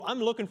I'm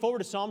looking forward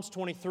to Psalms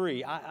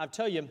 23. I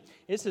tell you,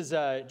 this is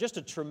just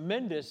a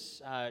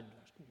tremendous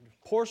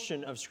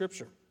portion of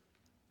Scripture.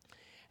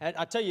 And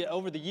I tell you,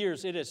 over the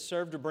years, it has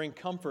served to bring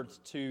comfort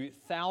to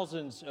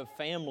thousands of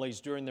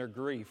families during their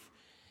grief.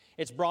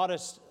 It's brought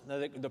us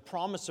the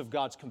promise of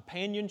God's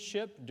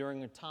companionship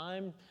during a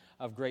time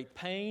of great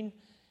pain,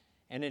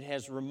 and it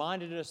has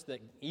reminded us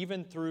that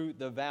even through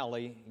the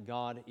valley,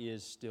 God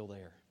is still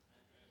there.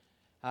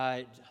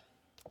 I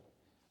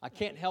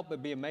can't help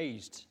but be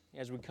amazed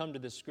as we come to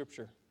this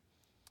Scripture,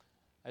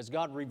 as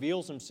God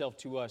reveals Himself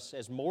to us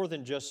as more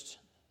than just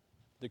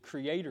the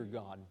Creator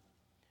God,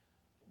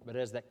 but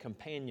as that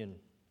companion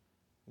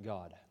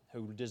God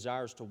who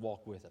desires to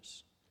walk with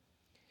us.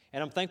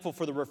 And I'm thankful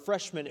for the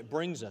refreshment it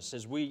brings us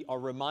as we are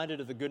reminded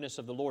of the goodness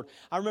of the Lord.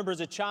 I remember as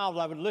a child,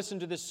 I would listen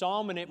to this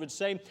psalm and it would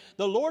say,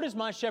 "The Lord is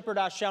my shepherd,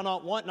 I shall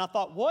not want." And I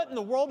thought, what in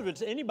the world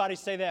would anybody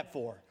say that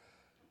for?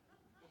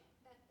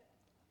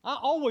 I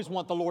always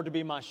want the Lord to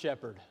be my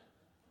shepherd.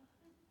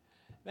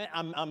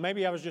 Man,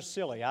 maybe I was just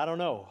silly. I don't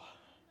know.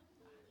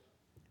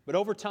 But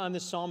over time,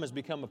 this psalm has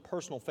become a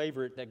personal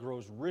favorite that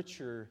grows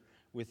richer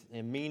with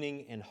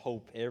meaning and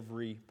hope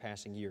every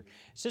passing year.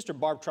 Sister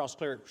Barb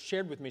Charles-Clare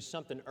shared with me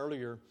something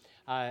earlier,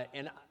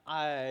 and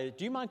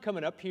do you mind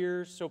coming up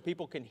here so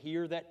people can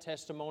hear that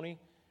testimony?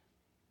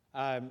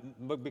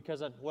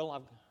 Because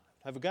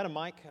have we got a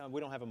mic?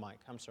 We don't have a mic.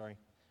 I'm sorry.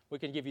 We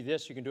can give you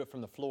this. You can do it from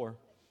the floor.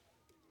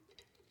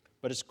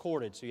 But it's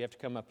corded, so you have to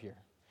come up here.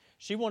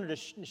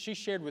 She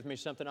shared with me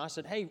something. I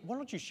said, "Hey, why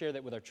don't you share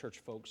that with our church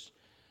folks?"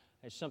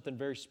 It's something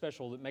very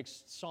special that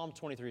makes Psalm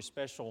 23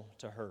 special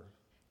to her.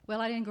 Well,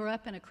 I didn't grow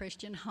up in a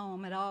Christian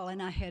home at all,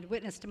 and I had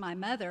witnessed to my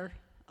mother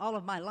all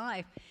of my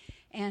life.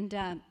 And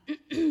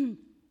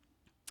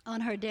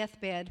on her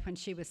deathbed when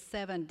she was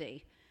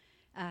 70,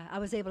 I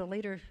was able to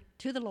lead her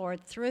to the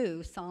Lord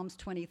through Psalms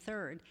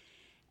 23.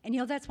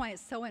 And that's why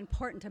it's so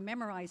important to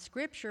memorize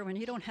Scripture when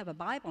you don't have a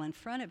Bible in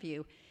front of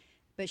you.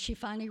 But she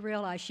finally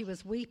realized she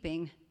was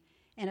weeping,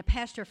 and a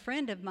pastor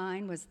friend of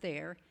mine was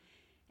there,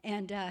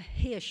 and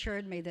he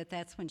assured me that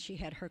that's when she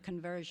had her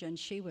conversion.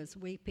 She was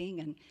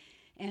weeping,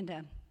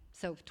 and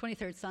so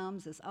 23rd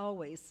Psalms is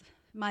always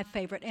my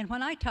favorite. And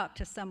when I talk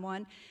to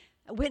someone,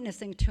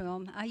 witnessing to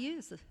them, I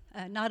use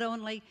not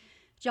only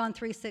John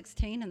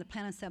 3:16 and the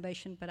plan of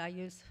salvation, but I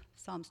use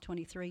Psalms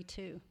 23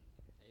 too.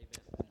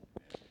 Amen.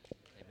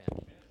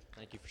 Amen.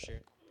 Thank you for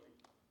sharing.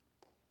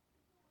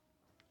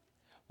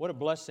 What a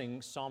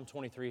blessing Psalm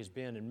 23 has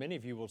been. And many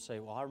of you will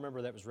say, "Well, I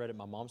remember that was read at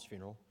my mom's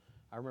funeral.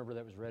 I remember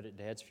that was read at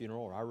Dad's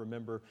funeral, or I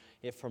remember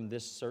it from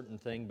this certain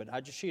thing."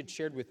 But she had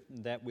shared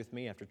that with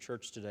me after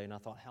church today, and I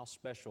thought how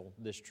special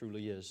this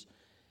truly is.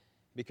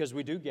 Because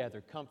we do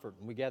gather comfort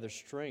and we gather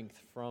strength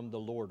from the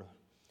Lord.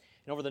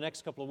 And over the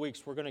next couple of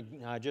weeks, we're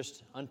going to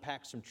just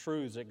unpack some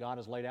truths that God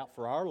has laid out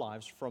for our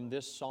lives from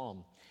this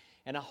psalm.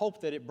 And I hope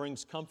that it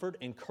brings comfort,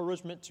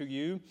 encouragement to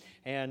you,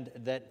 and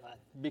that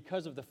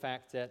because of the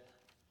fact that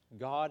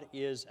God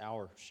is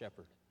our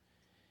shepherd.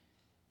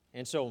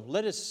 And so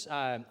let us,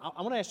 I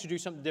want to ask you to do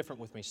something different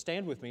with me.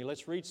 Stand with me.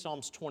 Let's read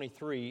Psalms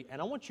 23,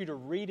 and I want you to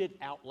read it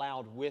out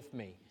loud with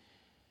me.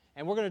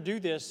 And we're going to do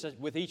this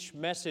with each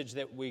message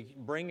that we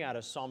bring out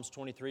of Psalms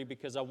 23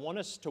 because I want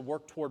us to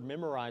work toward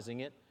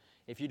memorizing it.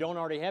 If you don't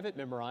already have it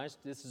memorized,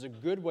 this is a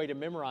good way to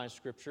memorize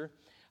Scripture.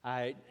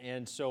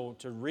 And so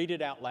to read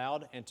it out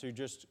loud and to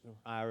just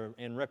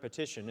in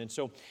repetition. And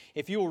so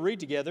if you will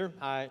read together,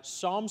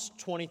 Psalms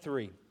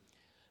 23.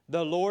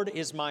 "The Lord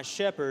is my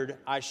shepherd,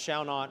 I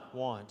shall not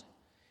want.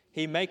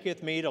 He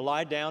maketh me to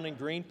lie down in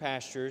green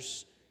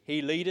pastures.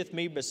 He leadeth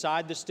me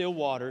beside the still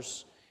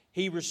waters.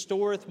 He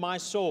restoreth my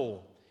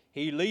soul.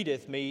 He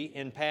leadeth me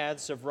in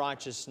paths of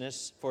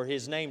righteousness for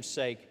His name's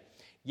sake.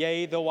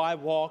 Yea, though I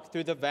walk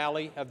through the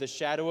valley of the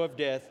shadow of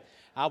death,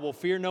 I will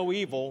fear no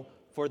evil,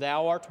 for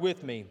Thou art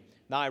with me.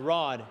 Thy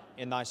rod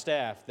and Thy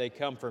staff, they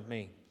comfort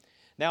me.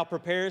 Thou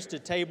preparest a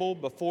table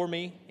before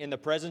me in the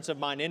presence of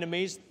mine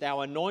enemies. Thou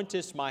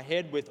anointest my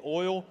head with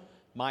oil.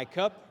 My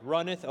cup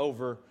runneth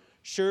over.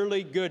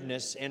 Surely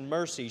goodness and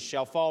mercy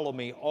shall follow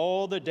me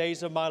all the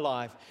days of my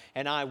life,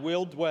 and I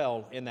will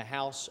dwell in the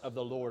house of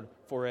the Lord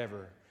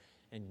forever."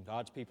 And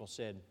God's people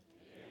said,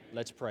 "Amen."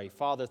 Let's pray.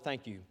 Father,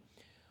 thank you.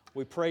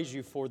 We praise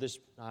you for this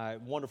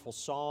wonderful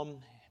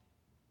psalm.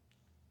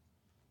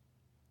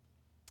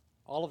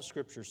 All of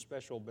Scripture is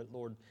special, but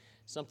Lord,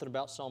 something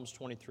about Psalms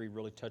 23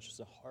 really touches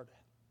the heart.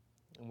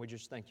 And we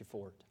just thank you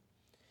for it.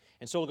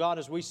 And so, God,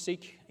 as we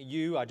seek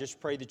you, I just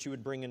pray that you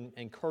would bring an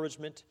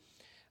encouragement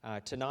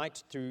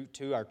tonight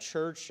to our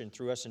church and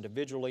through us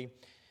individually,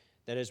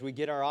 that as we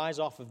get our eyes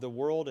off of the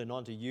world and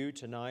onto you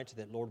tonight,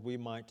 that, Lord, we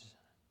might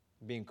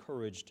be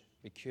encouraged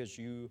because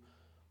you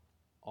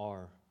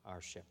are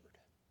our shepherd.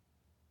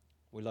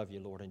 We love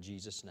you, Lord, in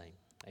Jesus' name.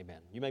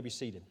 Amen. You may be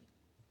seated.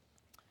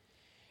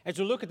 As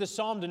we look at the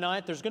psalm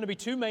tonight, there's going to be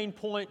two main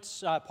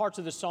parts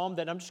of the psalm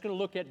that I'm just going to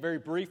look at very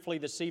briefly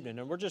this evening.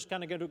 And we're just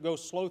kind of going to go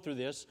slow through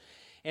this.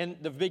 And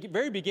the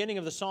very beginning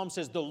of the psalm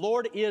says, "The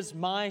Lord is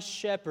my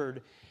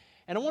shepherd."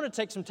 And I want to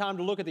take some time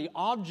to look at the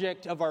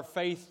object of our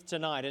faith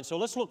tonight. And so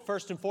let's look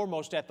first and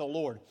foremost at the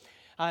Lord.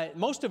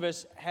 most of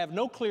us have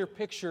no clear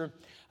picture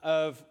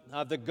of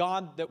the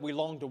God that we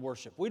long to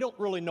worship. We don't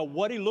really know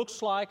what He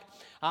looks like.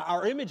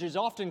 Our image is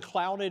often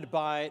clouded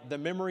by the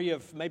memory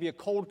of maybe a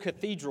cold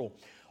cathedral,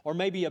 or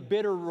maybe a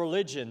bitter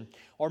religion,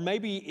 or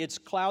maybe it's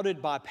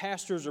clouded by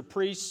pastors or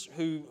priests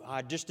who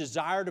just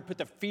desire to put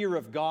the fear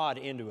of God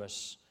into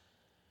us.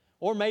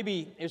 Or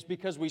maybe it's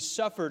because we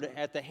suffered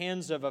at the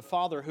hands of a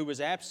father who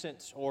was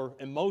absent or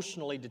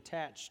emotionally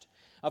detached,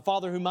 a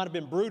father who might have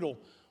been brutal,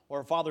 or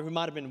a father who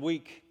might have been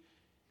weak.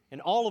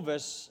 And all of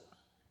us,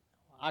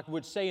 I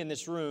would say in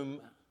this room,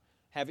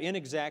 have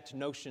inexact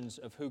notions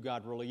of who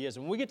God really is.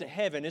 And when we get to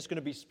heaven, it's going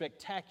to be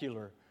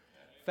spectacular.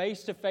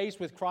 Face to face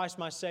with Christ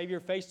my Savior,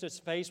 face to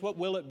face, what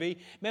will it be?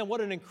 Man,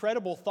 what an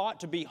incredible thought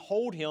to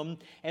behold Him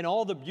and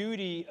all the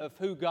beauty of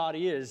who God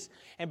is.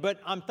 But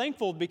I'm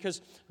thankful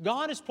because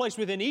God has placed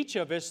within each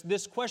of us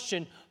this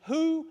question,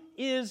 who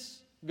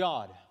is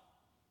God?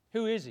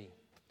 Who is He?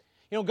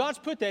 You know, God's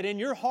put that in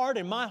your heart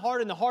and my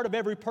heart and the heart of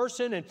every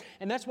person,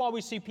 and that's why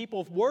we see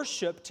people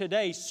worship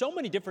today so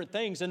many different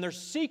things, and they're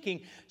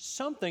seeking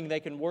something they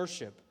can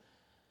worship.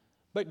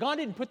 But God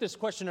didn't put this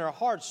question in our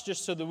hearts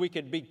just so that we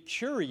could be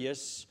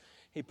curious.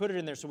 He put it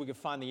in there so we could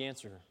find the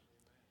answer.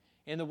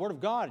 In the Word of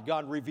God,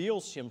 God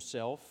reveals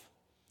Himself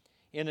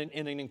in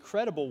an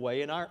incredible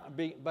way.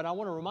 But I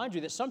want to remind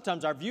you that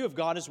sometimes our view of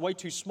God is way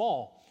too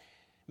small,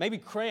 maybe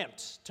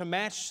cramped to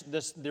match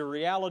the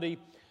reality.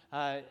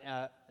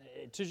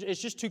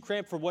 It's just too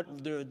cramped for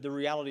what the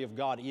reality of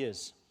God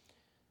is.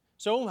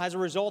 So as a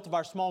result of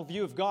our small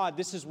view of God,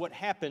 this is what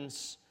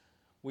happens.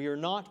 We are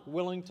not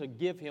willing to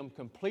give Him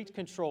complete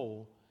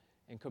control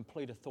and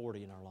complete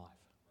authority in our life.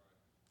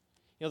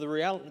 You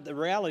know, the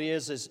reality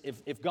is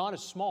if God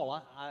is small,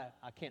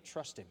 I can't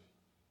trust Him.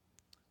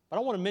 But I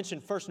want to mention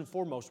first and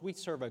foremost, we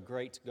serve a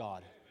great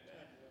God.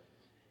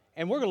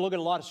 And we're going to look at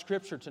a lot of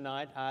Scripture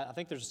tonight. I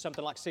think there's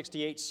something like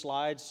 68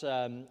 slides,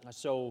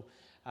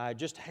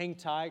 just hang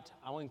tight.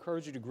 I will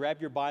encourage you to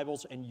grab your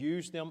Bibles and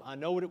use them. I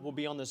know it will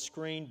be on the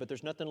screen, but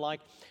there's nothing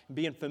like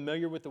being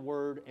familiar with the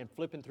Word and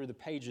flipping through the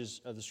pages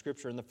of the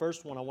Scripture. And the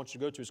first one I want you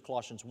to go to is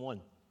Colossians 1.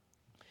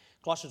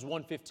 Colossians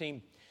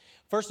 1:15.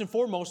 First and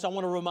foremost, I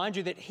want to remind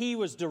you that He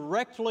was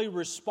directly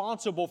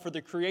responsible for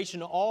the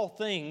creation of all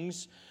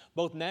things,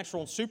 both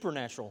natural and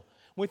supernatural.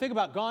 When we think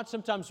about God,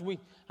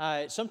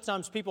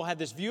 sometimes people have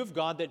this view of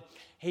God that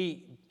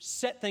He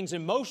set things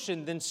in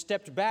motion, then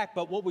stepped back.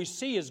 But what we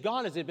see is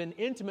God has been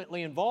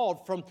intimately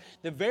involved from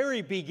the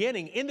very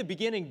beginning. In the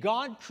beginning,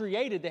 God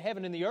created the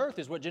heaven and the earth,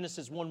 is what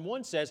Genesis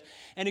 1:1 says.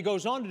 And He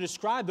goes on to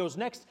describe those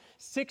next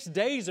 6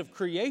 days of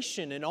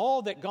creation and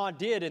all that God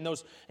did in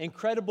those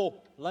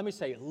incredible, let me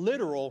say,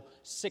 literal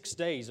 6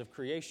 days of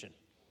creation.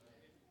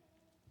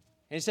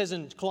 And it says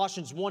in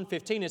Colossians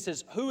 1:15, it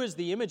says, "Who is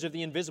the image of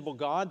the invisible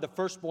God, the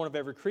firstborn of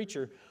every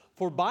creature?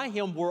 For by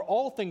Him were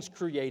all things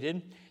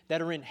created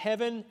that are in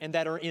heaven and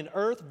that are in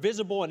earth,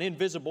 visible and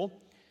invisible,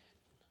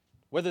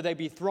 whether they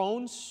be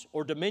thrones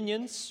or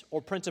dominions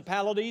or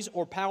principalities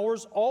or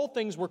powers. All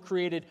things were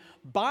created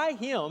by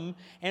Him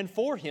and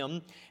for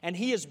Him, and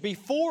He is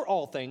before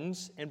all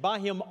things, and by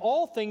Him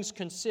all things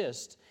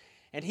consist.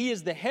 And He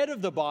is the head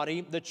of the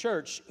body, the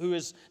church, who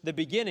is the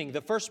beginning,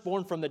 the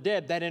firstborn from the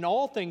dead, that in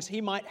all things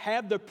He might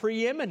have the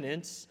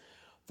preeminence.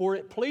 For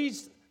it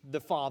pleased the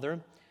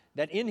Father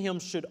that in Him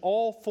should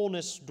all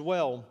fullness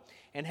dwell.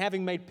 And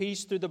having made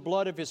peace through the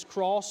blood of His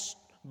cross,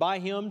 by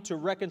Him to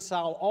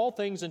reconcile all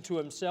things unto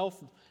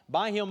Himself.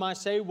 By Him I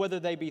say, whether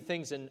they be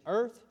things in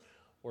earth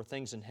or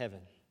things in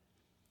heaven."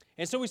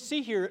 And so we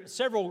see here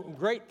several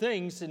great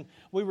things, and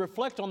we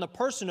reflect on the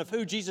person of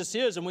who Jesus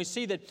is, and we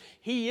see that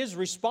He is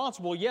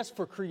responsible, yes,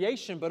 for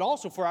creation, but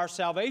also for our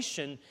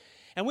salvation.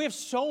 And we have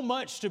so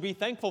much to be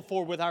thankful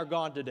for with our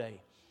God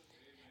today.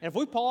 And if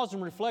we pause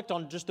and reflect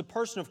on just the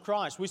person of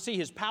Christ, we see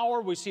His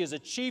power, we see His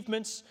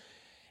achievements,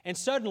 and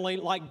suddenly,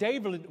 like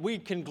David, we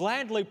can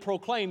gladly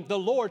proclaim, "The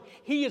Lord,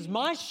 He is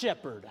my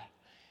shepherd.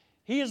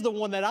 He is the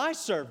one that I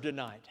serve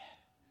tonight.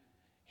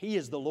 He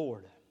is the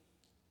Lord."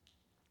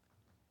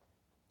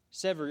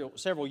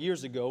 Several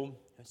years ago,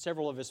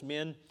 several of us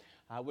men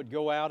would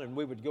go out and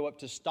we would go up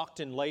to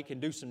Stockton Lake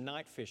and do some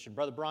night fishing.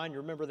 Brother Brian, you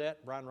remember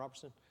that? Brian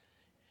Robertson?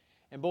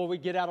 And boy,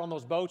 we'd get out on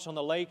those boats on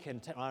the lake,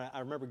 and I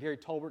remember Gary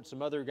Tolbert and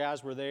some other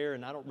guys were there,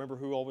 and I don't remember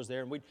who all was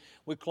there. And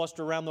we'd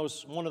cluster around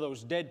one of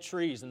those dead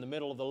trees in the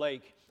middle of the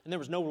lake. And there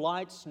was no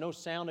lights, no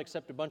sound,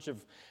 except a bunch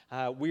of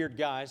weird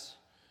guys.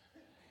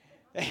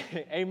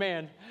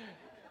 Amen.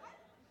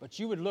 But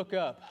you would look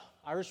up.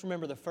 I just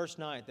remember the first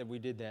night that we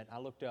did that, I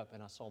looked up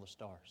and I saw the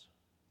stars.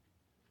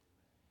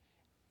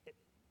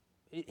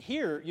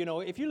 Here, you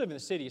know, if you live in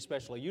the city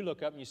especially, you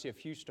look up and you see a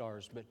few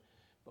stars, but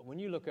when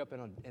you look up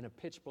in a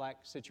pitch black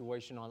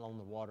situation on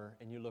the water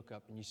and you look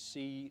up and you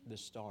see the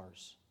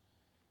stars,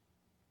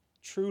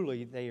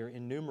 truly they are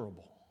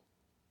innumerable.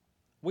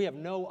 We have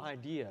no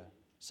idea,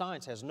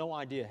 science has no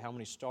idea how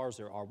many stars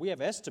there are. We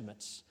have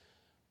estimates,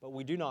 but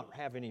we do not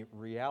have any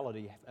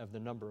reality of the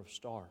number of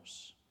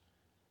stars.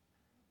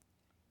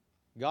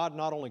 God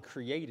not only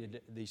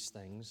created these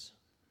things,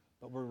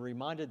 but we're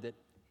reminded that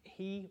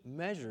He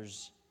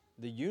measures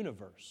the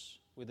universe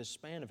with the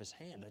span of His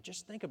hand. Now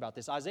just think about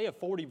this. Isaiah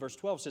 40 verse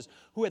 12 says,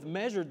 who hath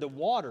measured the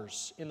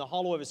waters in the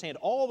hollow of His hand,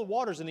 all the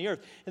waters in the earth.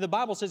 And the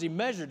Bible says He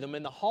measured them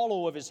in the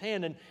hollow of His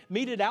hand and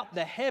meted out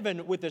the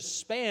heaven with a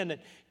span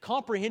and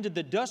comprehended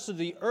the dust of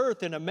the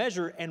earth in a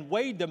measure and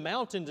weighed the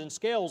mountains in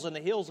scales and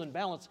the hills in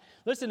balance.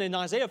 Listen, in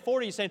Isaiah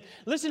 40 He's saying,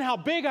 listen how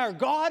big our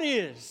God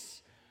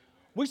is.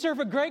 We serve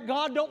a great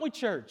God, don't we,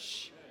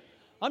 church?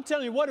 I'm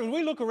telling you what, when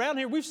we look around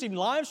here, we've seen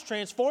lives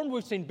transformed,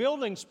 we've seen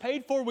buildings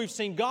paid for, we've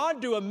seen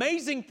God do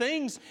amazing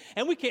things,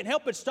 and we can't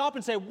help but stop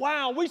and say,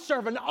 wow, we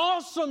serve an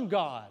awesome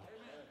God.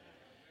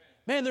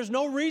 Man, there's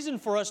no reason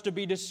for us to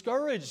be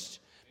discouraged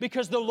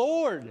because the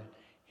Lord,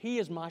 He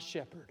is my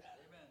shepherd.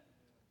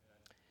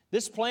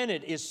 This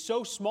planet is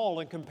so small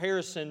in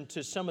comparison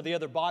to some of the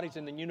other bodies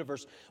in the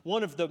universe.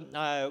 Matter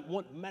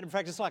of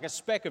fact, it's like a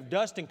speck of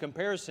dust in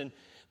comparison.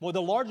 Well,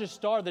 the largest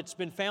star that's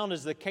been found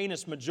is the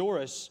Canis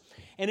Majoris,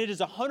 and it is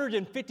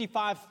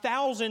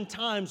 155,000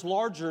 times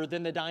larger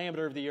than the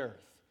diameter of the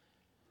earth.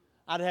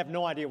 I'd have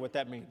no idea what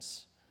that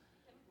means.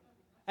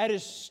 That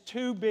is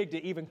too big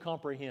to even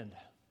comprehend.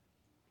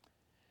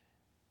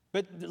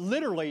 But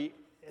literally,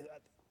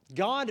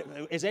 God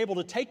is able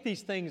to take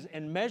these things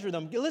and measure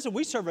them. Listen,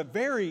 we serve a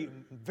very,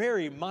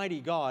 very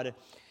mighty God,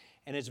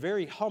 and it's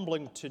very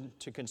humbling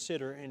to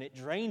consider, and it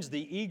drains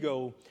the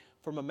ego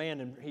from a man,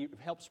 and He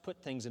helps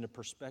put things into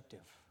perspective.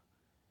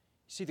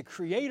 See, the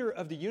Creator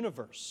of the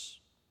universe,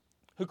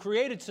 who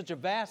created such a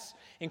vast,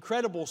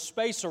 incredible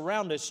space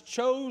around us,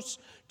 chose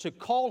to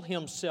call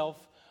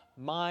Himself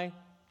my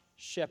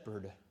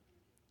shepherd.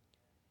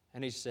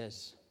 And He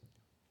says,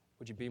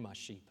 would you be my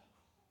sheep?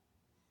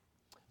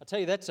 I'll tell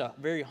you, that's a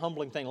very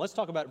humbling thing. Let's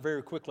talk about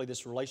very quickly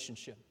this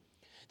relationship.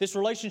 This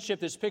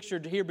relationship that's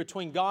pictured here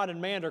between God and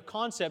man are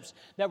concepts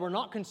that were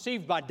not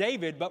conceived by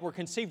David, but were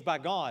conceived by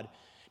God.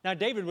 Now,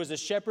 David was a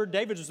shepherd.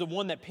 David was the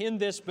one that penned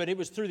this, but it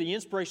was through the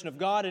inspiration of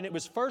God, and it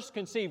was first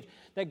conceived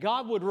that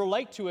God would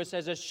relate to us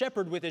as a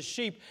shepherd with His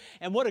sheep.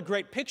 And what a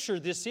great picture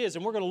this is,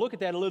 and we're going to look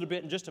at that a little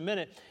bit in just a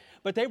minute.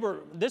 But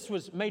this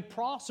was made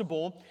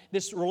possible,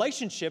 this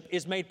relationship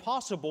is made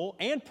possible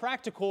and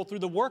practical through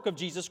the work of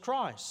Jesus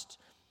Christ.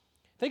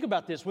 Think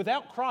about this.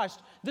 Without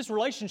Christ, this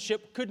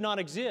relationship could not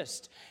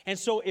exist. And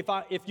so if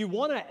you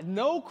want to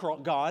know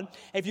God,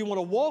 if you want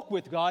to walk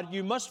with God,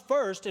 you must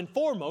first and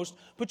foremost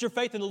put your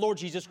faith in the Lord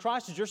Jesus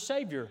Christ as your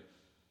Savior.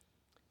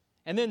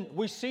 And then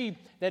we see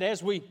that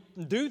as we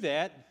do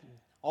that,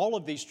 all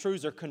of these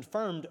truths are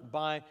confirmed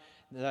by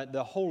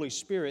the Holy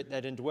Spirit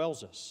that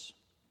indwells us.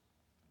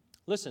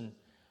 Listen,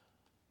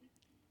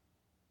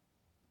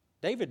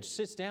 David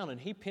sits down and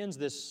he pens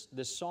this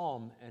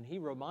psalm, and he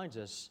reminds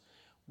us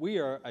we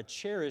are a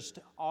cherished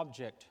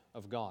object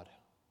of God.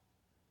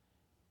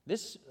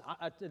 This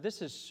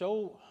is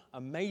so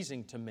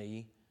amazing to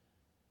me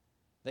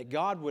that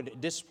God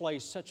would display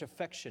such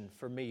affection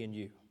for me and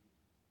you.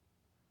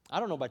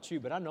 I don't know about you,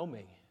 but I know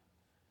me.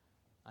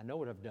 I know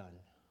what I've done.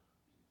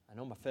 I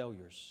know my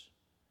failures.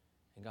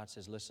 And God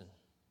says, listen,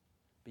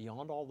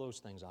 beyond all those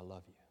things, I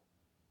love you.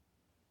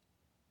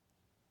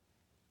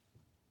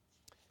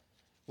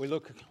 We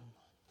look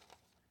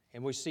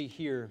and we see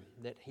here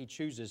that He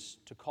chooses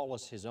to call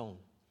us His own.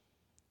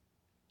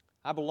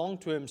 I belong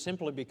to Him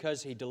simply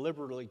because He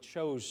deliberately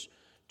chose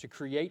to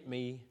create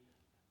me,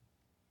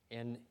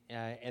 and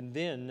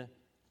then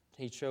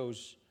He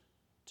chose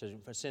to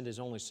send His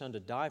only Son to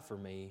die for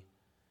me.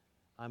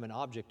 I'm an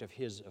object of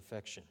His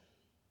affection.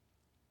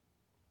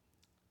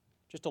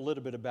 Just a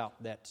little bit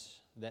about that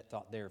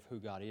thought there of who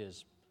God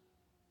is.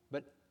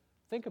 But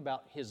think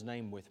about His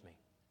name with me.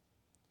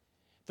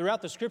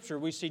 Throughout the Scripture,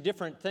 we see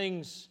different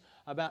things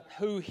about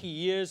who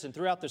He is, and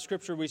throughout the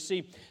Scripture we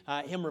see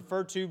Him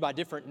referred to by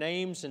different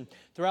names, and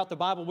throughout the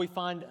Bible we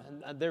find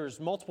there's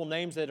multiple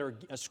names that are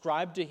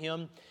ascribed to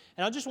Him.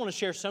 And I just want to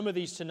share some of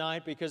these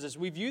tonight because as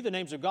we view the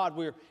names of God,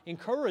 we're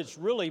encouraged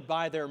really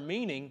by their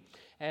meaning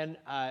and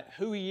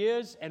who He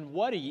is and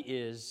what He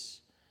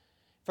is.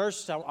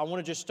 First, I want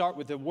to just start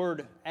with the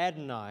word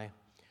Adonai,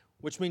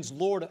 which means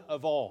Lord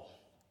of all.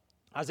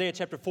 Isaiah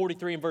chapter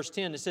 43 and verse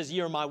 10, it says,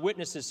 "Ye are my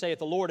witnesses, saith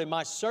the Lord, and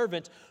my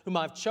servant whom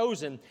I have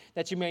chosen,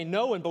 that you may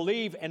know and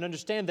believe and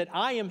understand that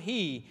I am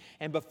He,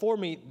 and before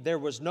me there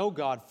was no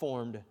God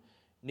formed,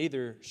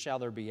 neither shall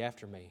there be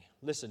after me."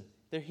 Listen,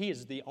 He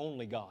is the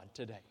only God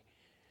today.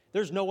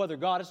 There's no other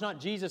God. It's not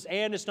Jesus,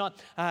 and it's not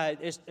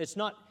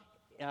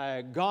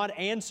God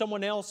and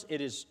someone else.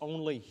 It is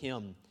only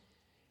Him.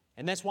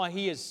 And that's why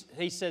He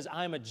says,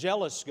 "I am a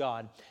jealous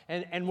God."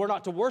 And we're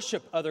not to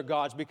worship other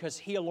gods because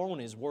He alone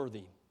is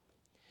worthy.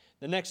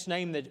 The next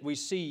name that we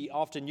see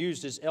often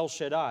used is El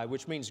Shaddai,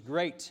 which means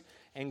great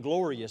and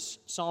glorious.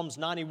 Psalms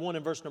 91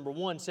 and verse number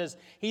 1 says,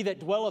 "He that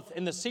dwelleth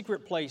in the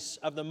secret place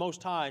of the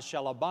Most High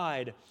shall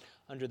abide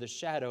under the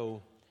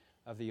shadow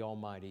of the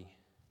Almighty."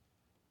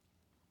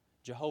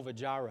 Jehovah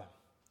Jireh,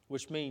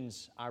 which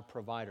means our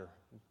provider.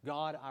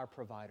 God, our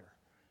provider.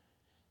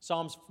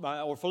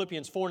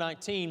 Philippians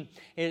 4:19,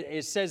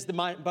 it says,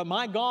 "But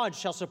my God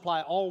shall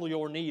supply all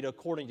your need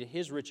according to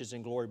His riches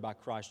and glory by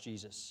Christ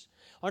Jesus."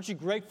 Aren't you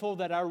grateful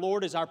that our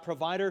Lord is our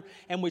provider?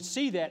 And we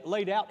see that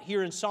laid out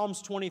here in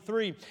Psalms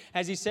 23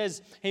 as He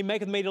says, He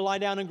maketh me to lie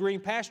down in green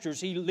pastures.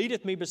 He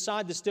leadeth me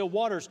beside the still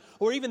waters.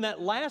 Or even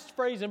that last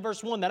phrase in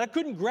verse 1 that I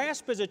couldn't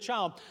grasp as a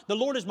child, the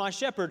Lord is my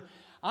shepherd,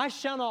 I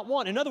shall not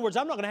want. In other words,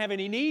 I'm not going to have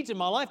any needs in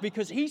my life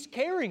because He's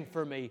caring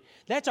for me.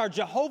 That's our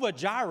Jehovah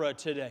Jireh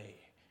today.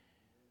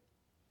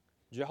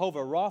 Jehovah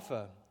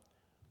Rapha,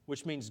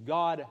 which means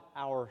God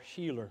our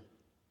healer.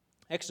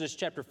 Exodus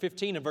chapter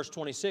 15 and verse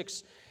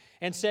 26,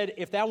 and said,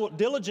 If thou wilt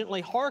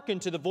diligently hearken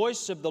to the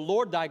voice of the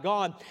Lord thy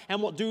God,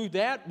 and wilt do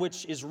that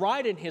which is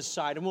right in His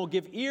sight, and will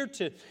give ear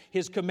to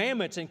His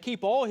commandments, and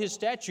keep all His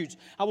statutes,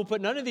 I will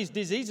put none of these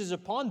diseases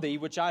upon thee,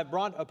 which I have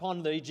brought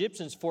upon the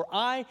Egyptians, for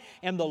I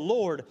am the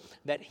Lord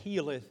that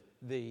healeth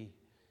thee.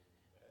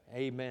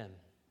 Amen.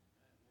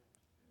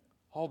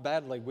 How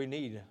badly we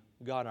need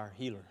God our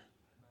healer.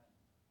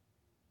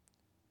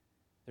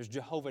 There's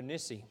Jehovah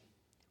Nissi,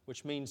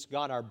 which means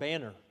God our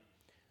banner.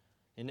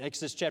 In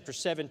Exodus chapter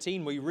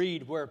 17, we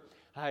read where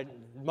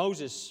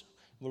Moses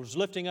was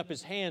lifting up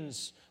his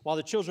hands while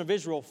the children of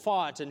Israel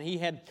fought, and he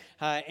had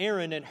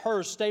Aaron and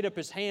Hur stayed up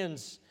his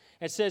hands.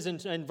 It says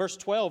in verse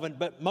 12,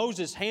 but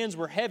Moses' hands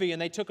were heavy, and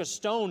they took a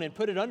stone and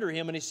put it under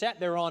him, and he sat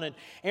thereon. And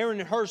Aaron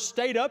and Hur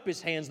stayed up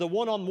his hands, the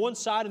one on one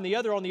side and the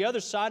other on the other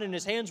side, and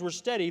his hands were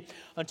steady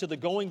until the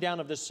going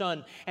down of the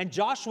sun. And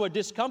Joshua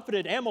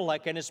discomfited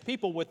Amalek and his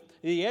people with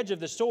the edge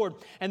of the sword.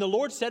 And the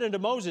Lord said unto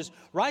Moses,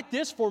 Write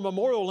this for a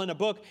memorial in a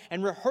book,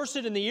 and rehearse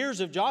it in the ears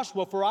of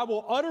Joshua, for I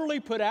will utterly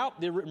put out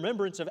the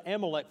remembrance of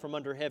Amalek from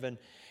under heaven.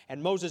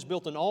 And Moses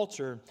built an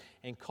altar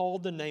and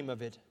called the name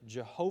of it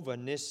Jehovah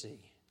Nissi.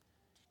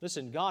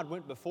 Listen, God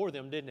went before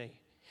them, didn't He?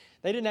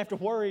 They didn't have to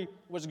worry,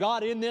 was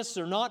God in this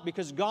or not,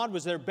 because God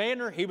was their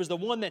banner. He was the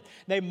one that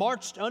they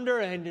marched under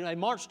and they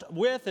marched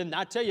with. And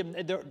I tell you,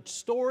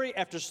 story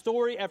after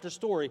story after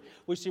story,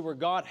 we see where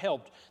God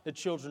helped the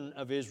children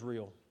of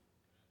Israel.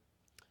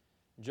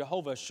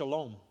 Jehovah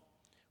Shalom,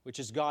 which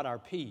is God our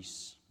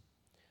peace.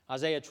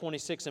 Isaiah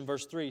 26 and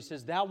verse 3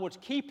 says, Thou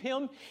wouldst keep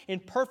him in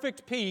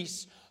perfect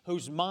peace,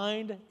 whose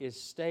mind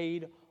is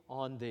stayed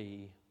on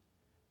Thee,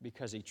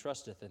 because he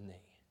trusteth in Thee.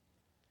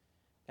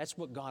 That's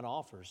what God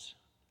offers.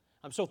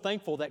 I'm so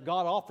thankful that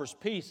God offers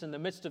peace in the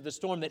midst of the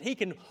storm, that He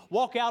can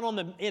walk out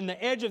in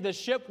the edge of the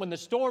ship when the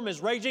storm is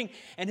raging,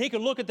 and He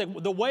can look at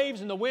the waves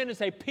and the wind and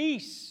say,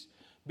 Peace,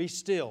 be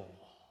still.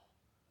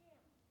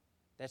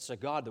 That's the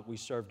God that we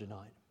serve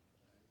tonight.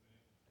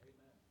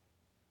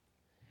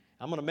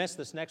 I'm going to mess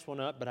this next one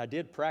up, but I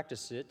did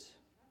practice it.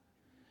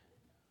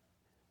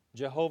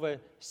 Jehovah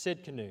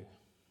Sidkenu.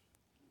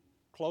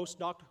 Close,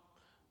 doctor?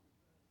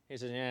 He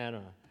says, Yeah, I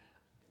don't know.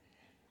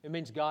 It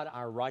means God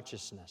our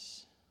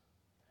righteousness.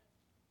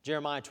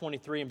 Jeremiah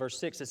 23 and verse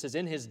 6, it says,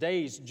 In His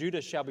days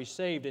Judah shall be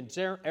saved, and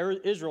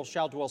Israel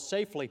shall dwell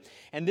safely.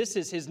 And this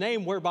is His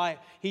name whereby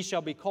He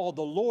shall be called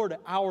the Lord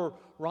our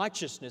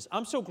righteousness.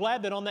 I'm so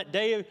glad that on that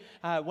day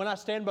when I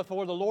stand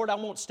before the Lord, I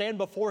won't stand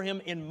before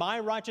Him in my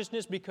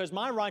righteousness, because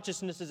my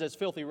righteousness is as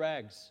filthy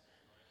rags.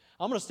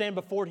 I'm going to stand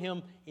before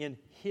Him in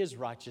His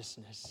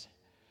righteousness.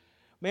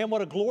 Man,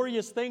 what a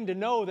glorious thing to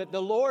know that the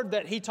Lord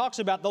that He talks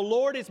about, the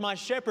Lord is my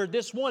shepherd,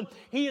 this one,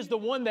 He is the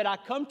one that I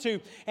come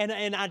to and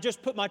I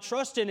just put my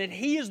trust in, and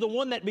He is the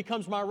one that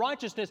becomes my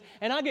righteousness,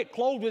 and I get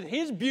clothed with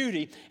His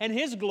beauty and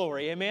His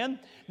glory, amen?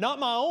 Not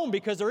my own,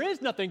 because there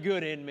is nothing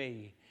good in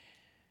me.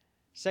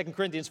 2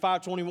 Corinthians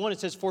 5:21, it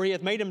says, For He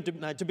hath made Him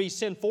to be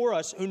sin for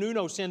us who knew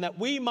no sin, that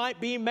we might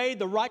be made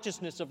the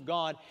righteousness of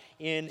God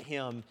in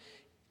Him.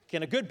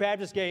 Can a good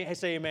Baptist say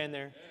amen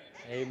there?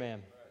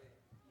 Amen.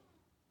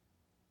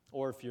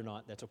 Or if you're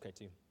not, that's okay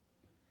too.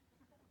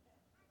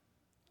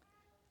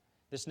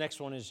 This next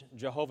one is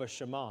Jehovah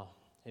Shammah.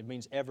 It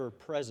means ever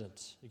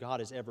present. God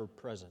is ever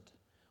present.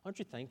 Aren't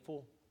you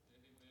thankful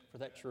for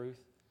that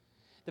truth?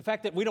 The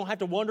fact that we don't have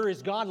to wonder,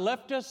 has God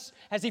left us?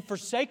 Has He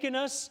forsaken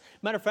us?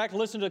 Matter of fact,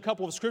 listen to a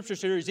couple of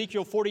scriptures here.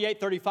 Ezekiel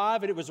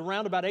 48:35, and it was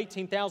around about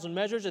 18,000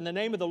 measures. And the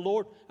name of the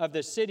Lord of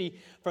the city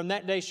from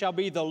that day shall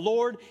be, The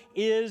Lord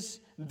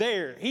is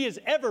there. He is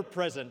ever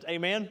present.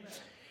 Amen.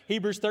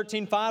 Hebrews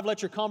 13:5,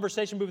 let your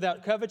conversation be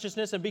without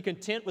covetousness, and be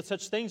content with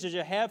such things as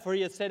you have, for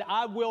He hath said,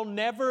 I will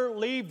never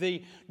leave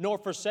thee nor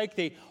forsake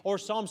thee. Or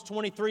Psalms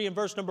 23 and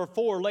verse number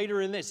 4, later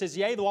in this, it says,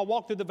 Yea, though I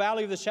walk through the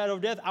valley of the shadow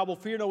of death, I will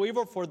fear no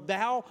evil, for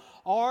thou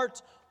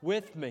art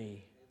with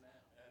me.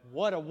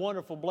 What a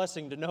wonderful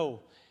blessing to know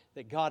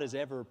that God is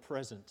ever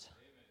present.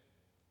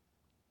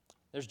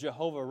 There's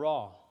Jehovah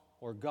Ra,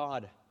 or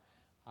God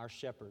our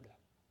shepherd.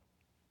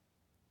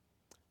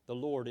 The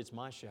Lord is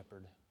my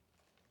shepherd.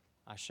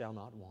 I shall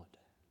not want.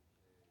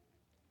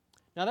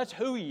 Now that's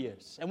who He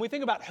is. And we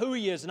think about who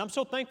He is, and I'm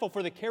so thankful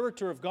for the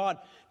character of God,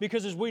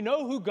 because as we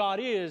know who God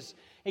is,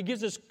 it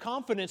gives us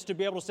confidence to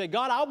be able to say,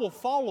 God, I will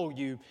follow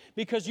You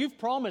because You've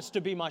promised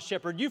to be my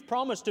shepherd. You've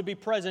promised to be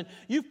present.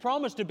 You've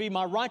promised to be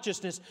my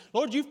righteousness.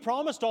 Lord, You've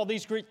promised all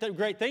these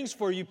great things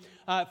for You,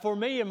 for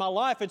me in my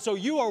life, and so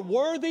You are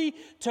worthy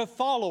to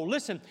follow.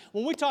 Listen,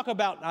 when we talk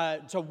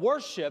about to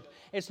worship,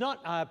 it's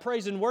not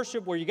praise and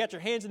worship where you got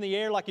your hands in the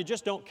air like you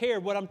just don't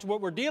care. What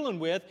we're dealing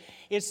with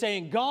is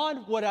saying,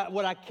 God, what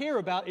I care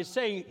about is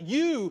saying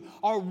You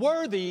are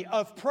worthy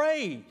of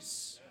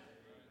praise.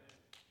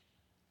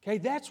 Okay,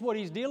 that's what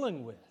He's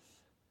dealing with.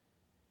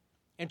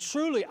 And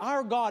truly,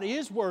 our God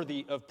is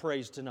worthy of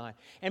praise tonight.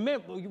 And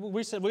man,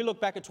 we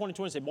look back at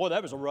 2020 and say, boy,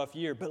 that was a rough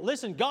year. But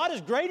listen, God is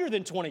greater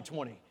than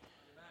 2020. Amen.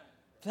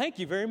 Thank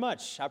you very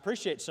much. I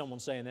appreciate someone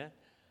saying that.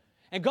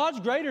 And God's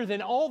greater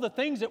than all the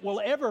things that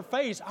we'll ever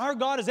face. Our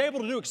God is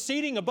able to do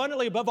exceeding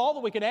abundantly above all that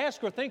we could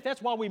ask or think.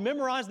 That's why we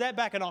memorized that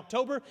back in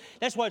October.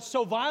 That's why it's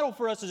so vital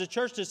for us as a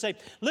church to say,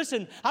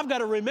 listen, I've got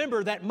to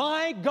remember that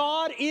my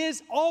God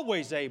is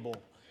always able.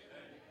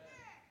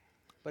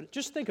 But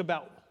just think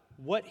about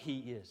what He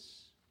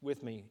is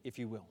with me, if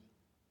you will.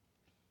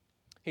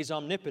 He's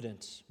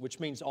omnipotent, which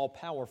means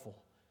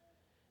all-powerful.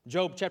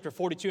 Job chapter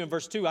 42 and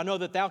verse 2, I know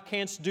that Thou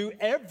canst do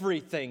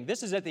everything.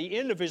 This is at the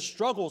end of his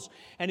struggles,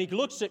 and he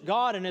looks at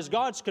God, and as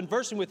God's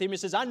conversing with him, he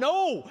says, I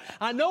know,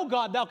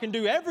 God, Thou can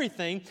do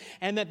everything,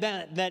 and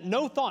that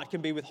no thought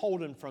can be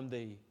withholden from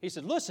Thee. He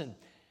said, listen,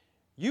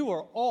 You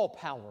are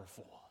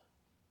all-powerful.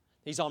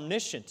 He's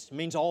omniscient,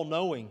 means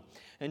all-knowing.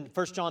 And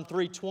 1 John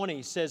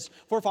 3:20 says,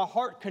 for if our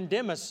heart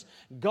condemn us,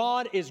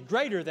 God is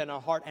greater than our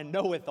heart and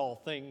knoweth all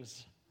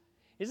things.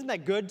 Isn't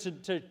that good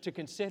to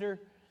consider?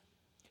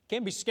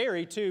 Can be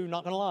scary too,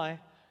 not going to lie.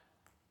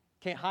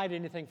 Can't hide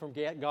anything from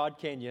God,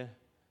 can you?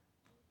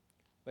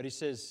 But He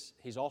says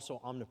He's also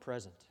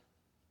omnipresent.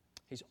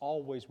 He's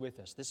always with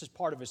us. This is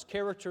part of His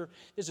character.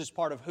 This is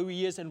part of who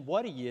He is and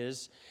what He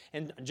is.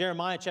 And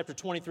Jeremiah chapter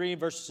 23,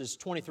 verses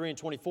 23 and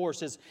 24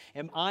 says,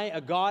 am I a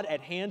God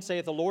at hand,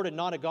 saith the Lord, and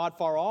not a God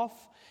far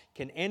off?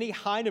 Can any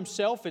hide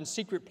himself in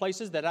secret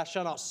places that I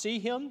shall not see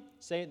him,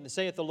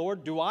 saith the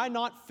Lord? Do I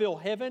not fill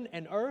heaven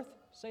and earth,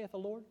 saith the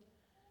Lord?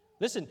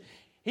 Listen,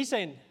 He's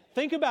saying,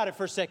 think about it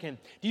for a second.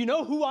 Do you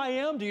know who I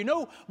am? Do you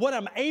know what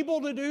I'm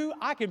able to do?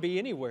 I can be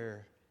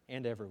anywhere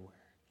and everywhere.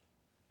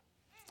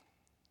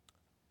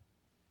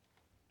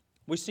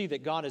 We see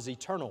that God is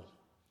eternal.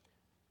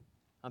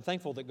 I'm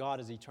thankful that God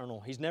is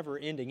eternal. He's never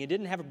ending. He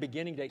didn't have a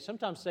beginning date.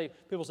 Sometimes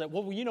people say,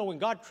 well, you know, when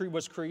God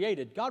was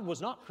created, God was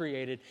not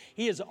created.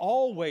 He has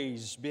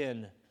always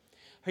been.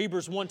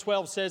 Hebrews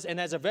 1:12 says, and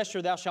as a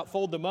vesture thou shalt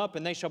fold them up,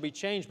 and they shall be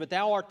changed, but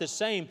thou art the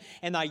same,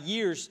 and thy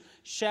years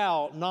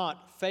shall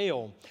not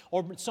fail.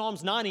 Or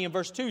Psalms 90 and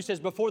verse 2 says,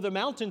 before the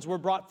mountains were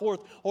brought forth,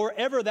 or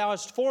ever thou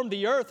hast formed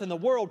the earth and the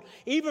world,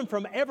 even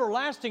from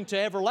everlasting to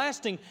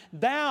everlasting,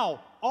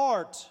 thou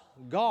art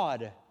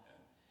God.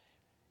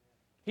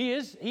 He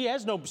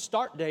has no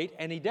start date,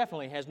 and He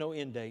definitely has no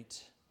end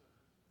date.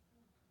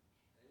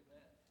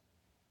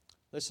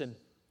 Listen,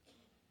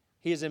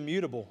 He is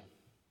immutable.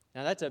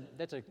 Now that's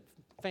a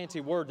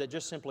fancy word that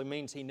just simply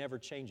means He never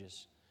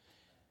changes.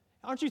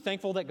 Aren't you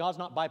thankful that God's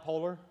not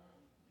bipolar?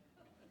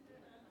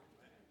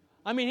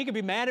 I mean, He could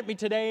be mad at me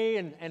today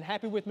and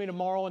happy with me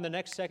tomorrow and the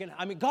next second.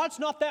 I mean, God's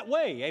not that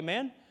way,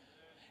 amen?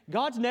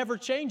 God never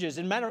changes.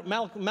 In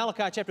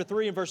Malachi chapter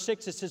 3 and verse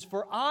 6, it says,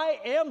 for I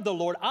am the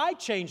Lord, I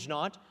change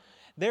not.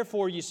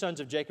 Therefore, ye sons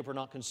of Jacob are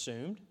not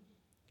consumed.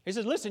 He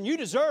says, listen, you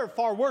deserve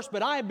far worse,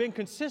 but I have been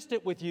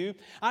consistent with you.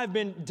 I've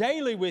been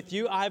daily with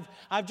you. I've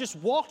just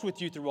walked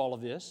with you through all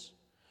of this.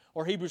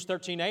 Or Hebrews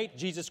 13:8,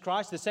 Jesus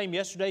Christ, the same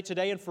yesterday,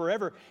 today, and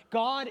forever.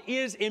 God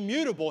is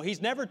immutable. He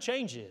never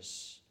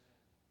changes.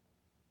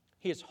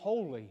 He is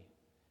holy.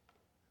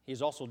 He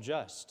is also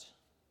just.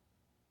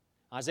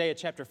 Isaiah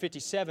chapter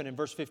 57 and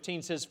verse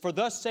 15 says, for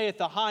thus saith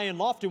the high and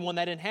lofty one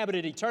that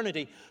inhabited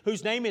eternity,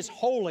 whose name is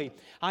holy.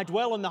 I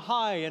dwell in the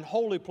high and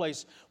holy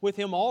place with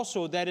him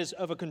also that is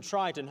of a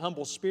contrite and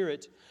humble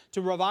spirit,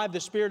 to revive the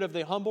spirit of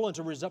the humble and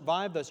to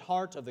revive the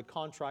heart of the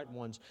contrite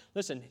ones.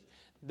 Listen,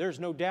 there's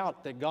no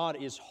doubt that God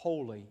is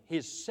holy. He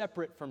is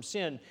separate from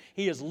sin.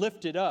 He is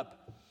lifted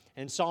up.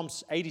 And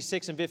Psalms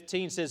 86 and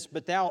 15 says,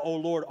 but thou, O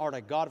Lord, art a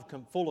God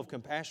full of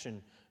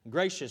compassion,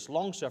 gracious,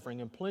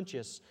 long-suffering, and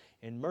plenteous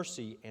in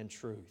mercy and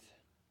truth.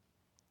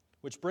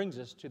 Which brings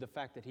us to the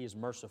fact that He is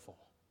merciful.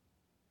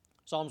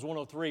 Psalms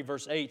 103,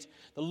 verse 8,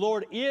 the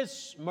Lord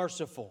is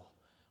merciful.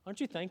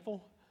 Aren't you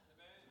thankful?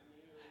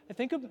 And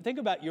think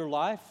about your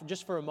life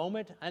just for a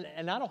moment.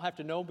 And I don't have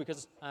to know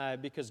because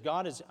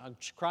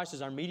Christ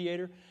is our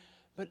mediator.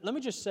 But let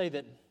me just say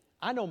that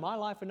I know my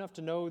life enough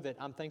to know that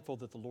I'm thankful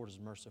that the Lord is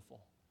merciful.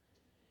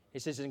 He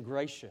says, and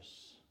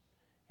gracious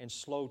and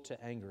slow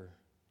to anger.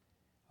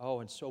 Oh,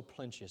 and so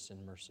plenteous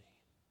in mercy.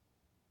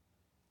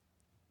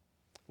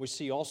 We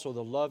see also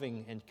the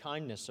loving and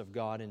kindness of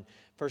God in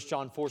 1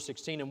 John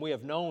 4:16, and we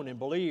have known and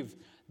believed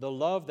the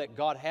love that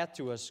God hath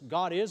to us.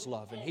 God is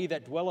love, and he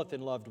that dwelleth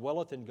in love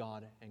dwelleth in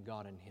God, and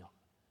God in him.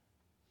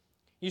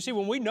 You see,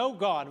 when we know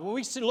God, when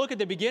we look at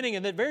the beginning,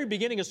 in the very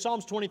beginning of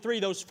Psalms 23,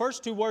 those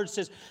first two words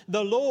says,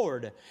 the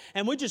Lord.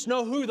 And we just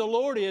know who the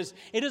Lord is.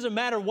 It doesn't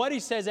matter what He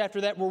says after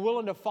that, we're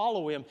willing to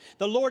follow Him.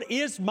 The Lord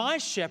is my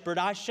shepherd,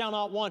 I shall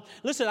not want.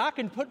 Listen, I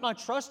can put my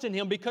trust in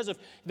Him because of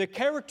the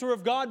character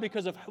of God,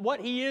 because of what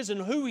He is and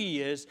who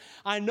He is.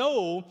 I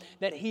know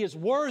that He is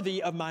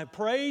worthy of my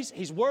praise.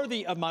 He's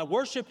worthy of my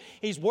worship.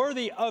 He's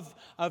worthy of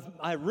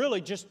my really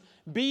just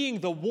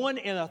being the one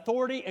in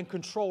authority and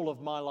control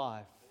of my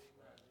life.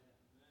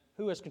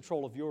 Who has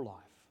control of your life?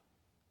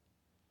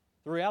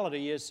 The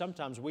reality is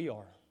sometimes we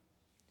are.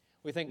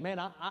 We think, man,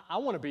 I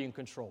want to be in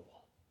control.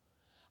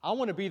 I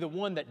want to be the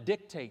one that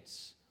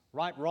dictates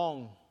right,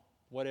 wrong,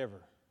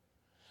 whatever.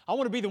 I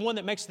want to be the one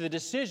that makes the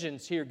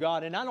decisions here,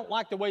 God, and I don't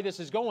like the way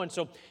this is going,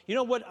 so you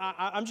know what?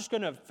 I'm just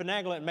going to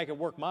finagle it and make it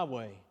work my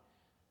way.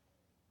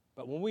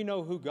 But when we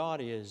know who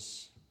God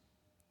is,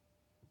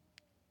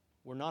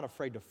 we're not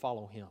afraid to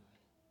follow Him.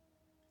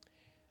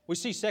 We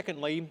see,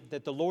 secondly,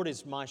 that the Lord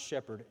is my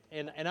shepherd.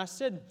 And I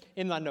said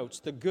in my notes,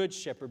 the good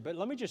shepherd. But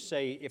let me just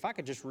say, if I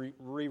could just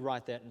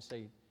rewrite that and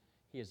say,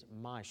 He is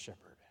my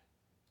shepherd.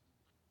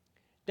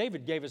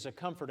 David gave us a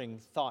comforting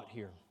thought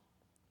here.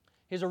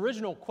 His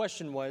original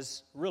question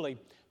was, really,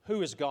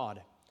 who is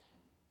God?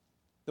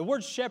 The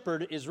word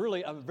shepherd is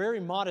really a very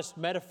modest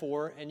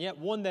metaphor, and yet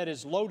one that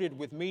is loaded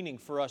with meaning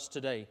for us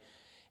today.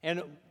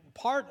 And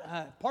part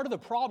of the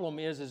problem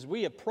is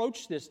we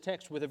approach this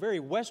text with a very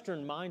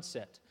Western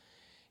mindset.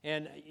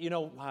 And, you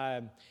know,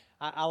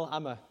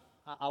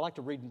 I like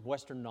to read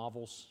Western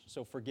novels,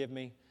 so forgive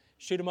me.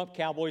 Shoot 'em up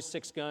cowboys,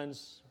 6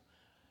 guns.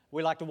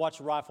 We like to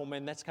watch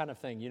Riflemen, that kind of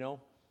thing, you know.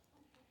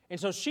 And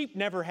so sheep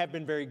never have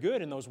been very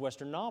good in those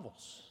Western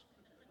novels.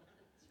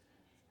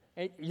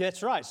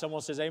 That's right.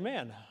 Someone says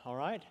amen, all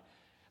right?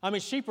 I mean,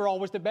 sheep are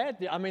always the bad.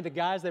 The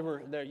guys,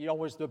 they're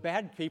always the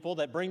bad people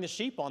that bring the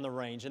sheep on the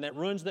range and that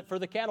ruins it for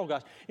the cattle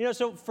guys. You know,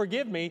 so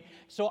forgive me.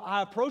 So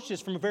I approach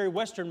this from a very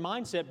Western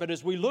mindset, but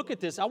as we look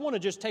at this, I want to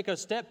just take a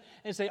step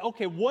and say,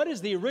 okay, what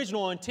is the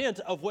original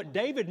intent of what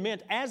David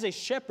meant as a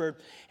shepherd?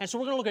 And so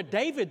we're going to look at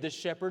David the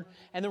shepherd,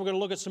 and then we're going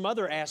to look at some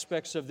other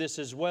aspects of this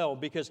as well,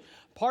 because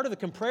part of the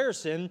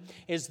comparison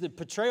is the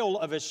portrayal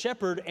of a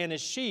shepherd and a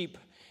sheep.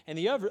 And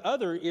the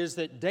other is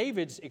that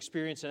David's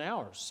experience in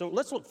ours. So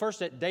let's look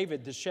first at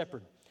David the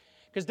shepherd.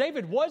 Because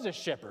David was a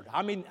shepherd.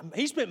 I mean,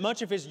 he spent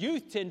much of his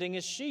youth tending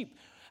his sheep.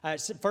 1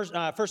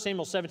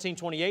 Samuel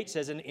 17:28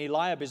 says, and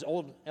Eliab, his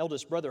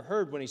eldest brother,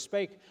 heard when he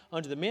spake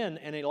unto the men,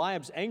 and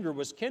Eliab's anger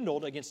was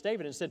kindled against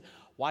David, and said,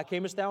 why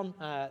camest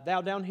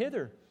thou down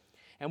hither?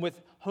 And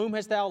with whom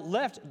hast thou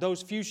left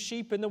those few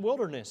sheep in the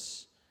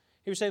wilderness?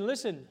 He was saying,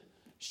 listen,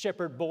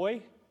 shepherd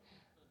boy.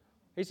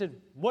 He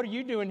said, what are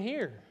you doing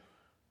here?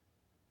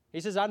 He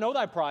says, I know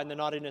thy pride and the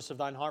naughtiness of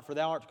thine heart, for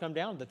thou art come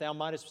down, that thou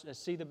mightest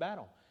see the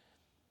battle.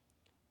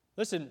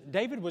 Listen,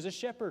 David was a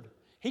shepherd.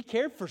 He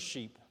cared for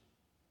sheep.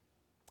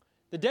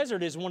 The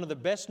desert is one of the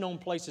best known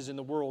places in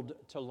the world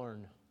to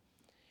learn.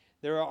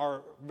 There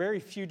are very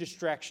few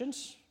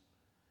distractions,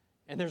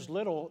 and there's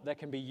little that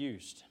can be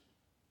used.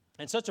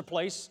 In such a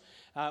place,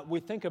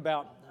 we think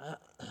about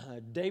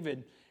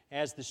David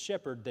as the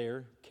shepherd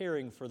there,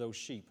 caring for those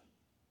sheep.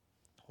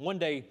 One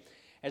day,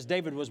 as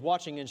David was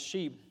watching his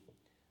sheep,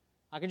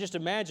 I can just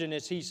imagine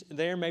as he's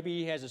there, maybe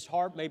he has his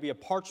harp, maybe a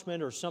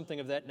parchment or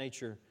something of that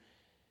nature.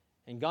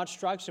 And God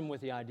strikes him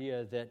with the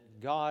idea that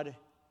God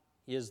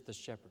is the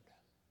shepherd.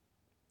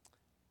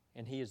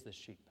 And He is the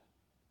sheep.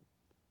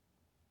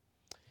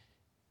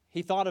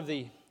 He thought of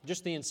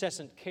just the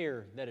incessant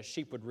care that a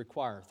sheep would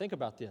require. Think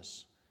about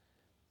this.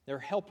 They're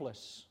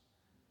helpless.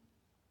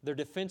 They're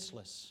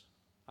defenseless.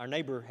 Our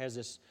neighbor has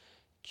this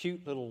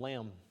cute little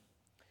lamb.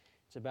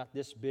 It's about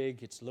this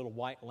big. It's a little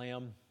white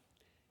lamb.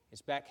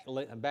 Its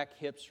back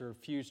hips are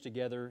fused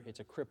together. It's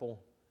a cripple.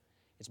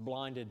 It's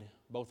blinded.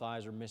 Both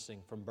eyes are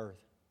missing from birth.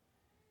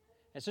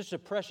 It's such a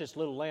precious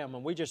little lamb,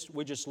 and we just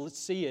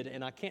see it,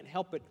 and I can't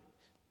help it.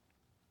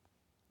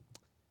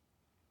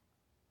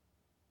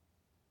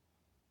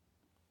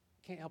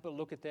 Can't help but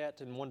look at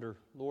that and wonder,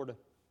 Lord,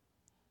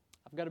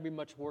 I've got to be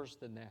much worse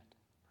than that.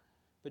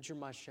 But You're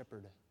my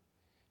shepherd,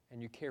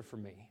 and You care for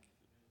me.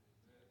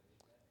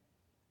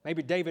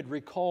 Maybe David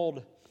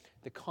recalled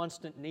the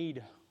constant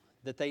need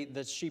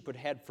that sheep would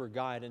had for a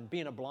guide. And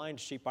being a blind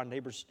sheep, our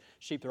neighbor's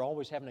sheep, they're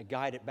always having to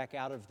guide it back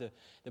out of the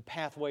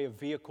pathway of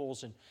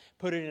vehicles and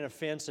put it in a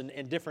fence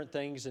and different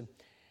things. And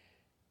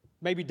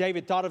maybe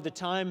David thought of the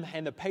time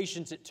and the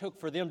patience it took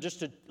for them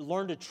just to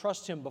learn to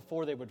trust Him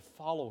before they would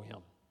follow Him.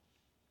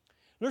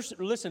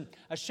 Listen,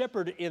 a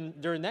shepherd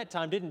during that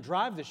time didn't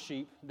drive the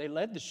sheep, they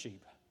led the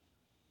sheep.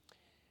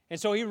 And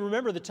so he would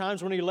remember the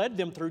times when he led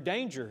them through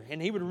danger,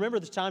 and he would remember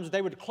the times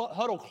they would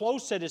huddle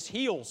close at his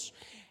heels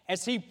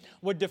as he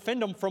would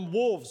defend them from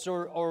wolves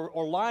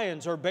or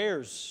lions or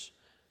bears.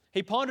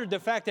 He pondered the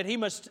fact that he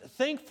must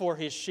think for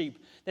his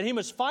sheep, that he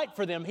must fight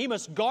for them, he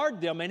must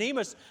guard them, and he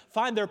must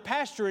find their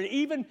pasture and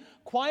even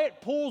quiet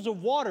pools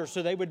of water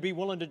so they would be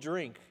willing to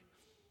drink.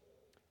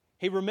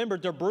 He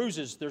remembered their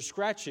bruises, their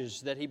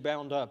scratches that he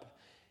bound up.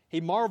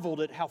 He marveled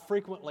at how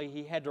frequently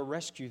he had to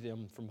rescue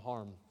them from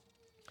harm.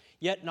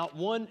 Yet not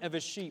one of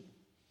his sheep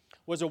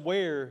was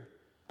aware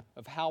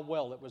of how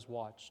well it was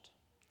watched.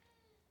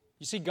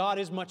 You see, God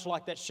is much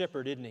like that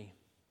shepherd, isn't He?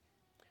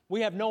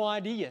 We have no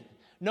idea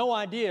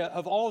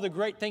of all the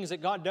great things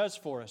that God does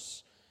for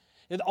us.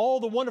 And all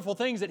the wonderful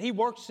things that He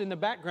works in the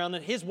background,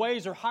 and His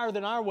ways are higher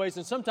than our ways.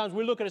 And sometimes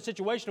we look at a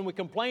situation and we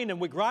complain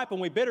and we gripe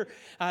and we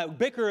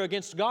bicker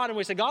against God, and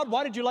we say, God,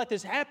 why did you let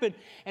this happen?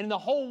 And the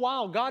whole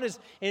while, God is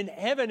in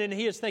heaven and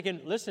He is thinking,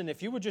 listen,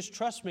 if you would just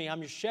trust me, I'm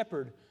your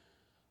shepherd.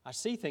 I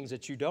see things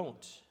that you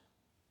don't.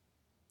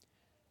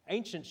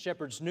 Ancient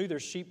shepherds knew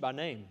their sheep by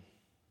name.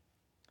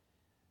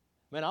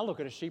 Man, I look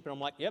at a sheep and I'm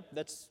like, yep,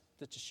 that's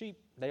a sheep.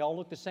 They all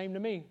look the same to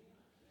me.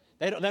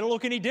 They don't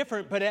look any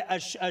different, but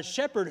a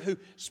shepherd who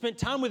spent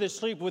time with his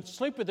sheep would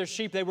sleep with their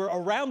sheep. They were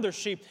around their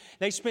sheep.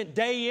 They spent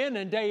day in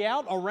and day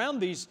out around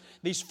these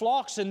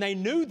flocks, and they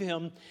knew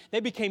them. They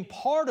became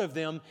part of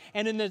them.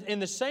 And in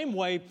the same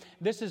way,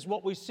 this is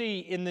what we see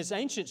in these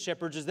ancient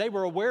shepherds, is they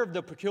were aware of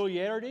the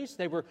peculiarities.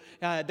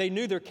 They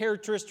knew their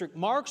characteristic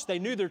marks. They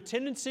knew their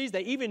tendencies.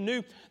 They even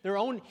knew their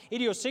own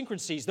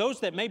idiosyncrasies.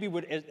 Those that maybe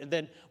would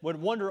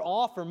wander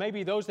off, or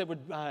maybe those that would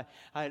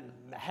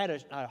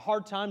had a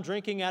hard time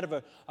drinking out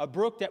of a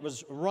brook that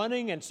was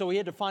running, and so he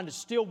had to find a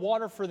still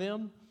water for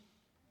them.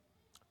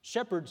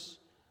 Shepherds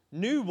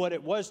knew what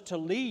it was to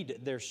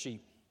lead their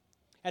sheep.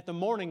 At the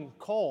morning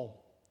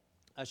call,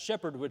 a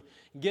shepherd would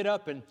get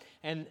up and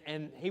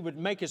he would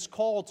make his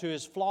call to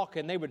his flock,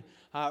 and they would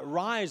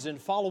rise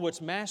and follow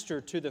its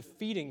master to the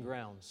feeding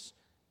grounds.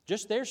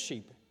 Just their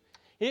sheep.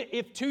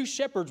 If two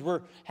shepherds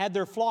had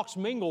their flocks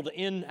mingled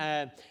in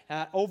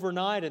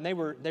overnight, and they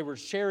were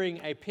sharing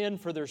a pen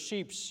for their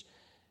sheep,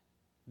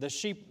 the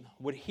sheep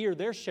would hear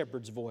their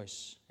shepherd's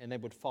voice, and they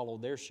would follow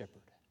their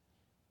shepherd.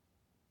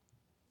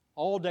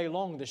 All day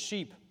long, the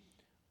sheep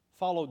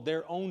followed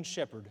their own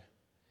shepherd.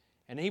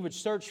 And he would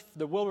search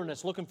the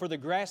wilderness looking for the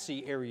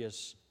grassy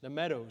areas, the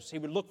meadows. He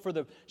would look for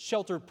the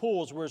sheltered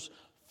pools where his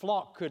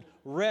flock could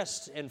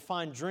rest and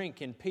find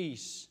drink and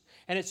peace.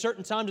 And at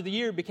certain times of the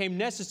year, it became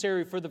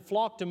necessary for the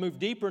flock to move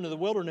deeper into the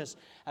wilderness,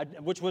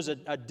 which was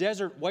a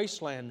desert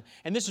wasteland.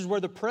 And this is where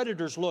the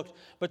predators looked.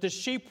 But the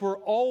sheep were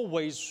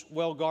always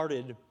well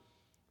guarded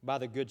by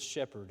the good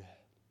shepherd.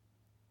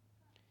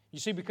 You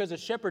see, because a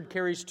shepherd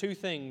carries two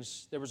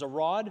things. There was a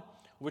rod,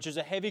 which is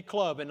a heavy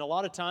club, and a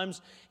lot of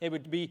times it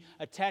would be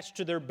attached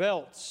to their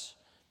belts.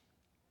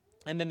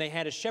 And then they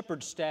had a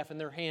shepherd's staff in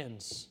their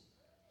hands.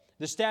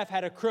 The staff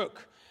had a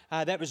crook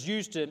that was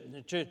used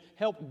to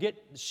help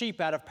get sheep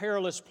out of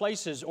perilous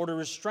places or to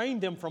restrain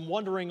them from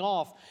wandering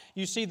off.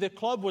 You see, the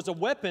club was a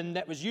weapon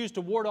that was used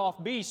to ward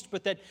off beasts,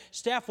 but that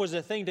staff was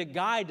a thing to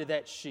guide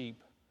that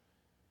sheep.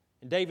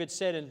 And David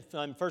said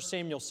in 1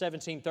 Samuel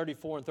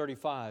 17:34 and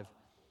 35,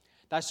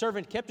 "Thy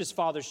servant kept his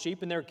father's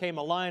sheep, and there came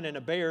a lion and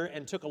a bear,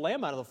 and took a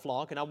lamb out of the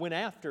flock, and I went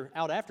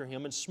out after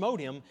him, and smote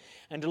him,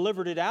 and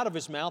delivered it out of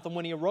his mouth. And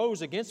when he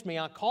arose against me,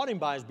 I caught him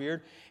by his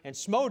beard, and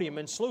smote him,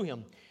 and slew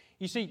him."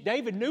 You see,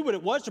 David knew what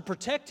it was to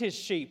protect his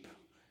sheep.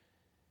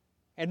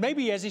 And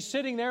maybe as he's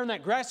sitting there in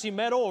that grassy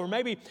meadow, or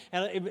maybe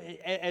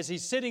as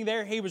he's sitting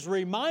there, he was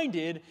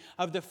reminded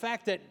of the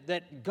fact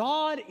that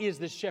God is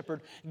the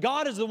shepherd.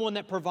 God is the one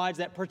that provides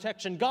that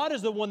protection. God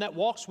is the one that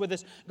walks with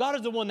us. God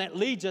is the one that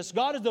leads us.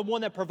 God is the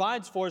one that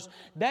provides for us.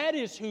 That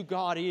is who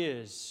God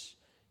is.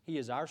 He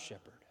is our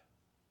shepherd.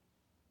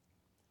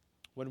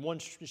 When one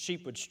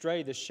sheep would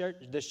stray, the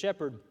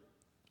shepherd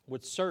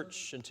would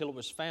search until it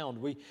was found.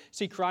 We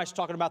see Christ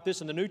talking about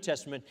this in the New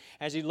Testament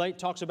as He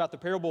talks about the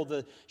parable of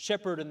the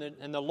shepherd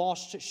and the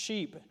lost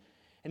sheep.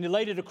 And He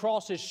laid it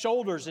across His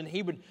shoulders, and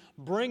He would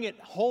bring it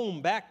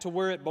home back to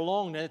where it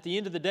belonged. And at the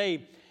end of the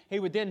day, He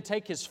would then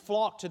take His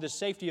flock to the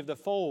safety of the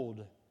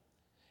fold.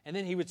 And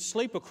then He would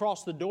sleep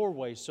across the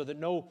doorway so that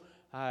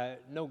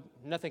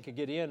nothing could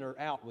get in or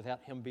out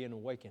without Him being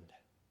awakened.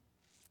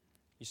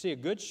 You see, a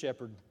good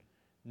shepherd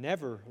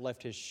never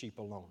left his sheep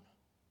alone,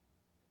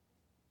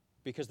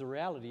 because the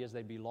reality is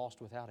they'd be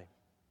lost without Him.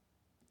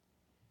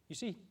 You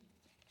see,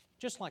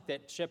 just like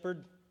that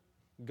shepherd,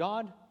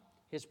 God,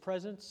 His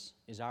presence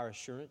is our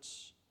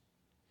assurance.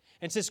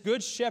 And it's this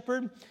good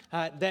shepherd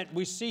that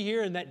we see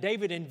here and that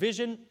David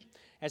envisioned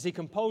as he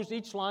composed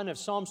each line of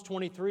Psalms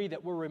 23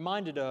 that we're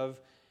reminded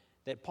of,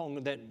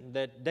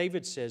 that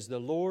David says, "The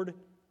Lord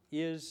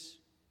is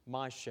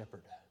my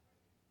shepherd."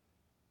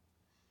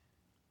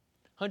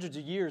 Hundreds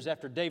of years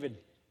after David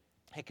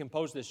had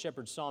composed this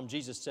shepherd's psalm,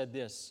 Jesus said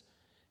this.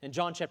 In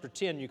John chapter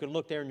 10, you can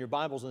look there in your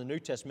Bibles in the New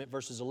Testament,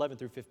 verses 11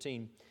 through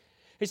 15.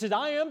 He said,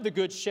 "I am the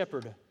good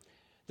shepherd.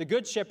 The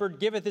good shepherd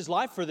giveth his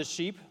life for the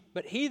sheep,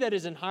 but he that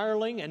is an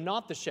hireling and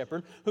not the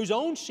shepherd, whose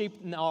own sheep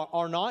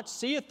are not,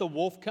 seeth the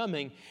wolf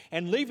coming,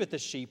 and leaveth the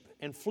sheep,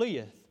 and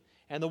fleeth.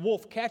 And the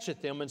wolf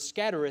catcheth them, and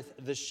scattereth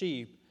the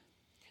sheep.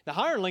 The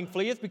hireling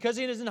fleeth, because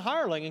he is an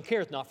hireling, and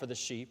careth not for the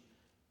sheep.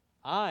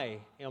 I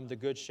am the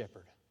good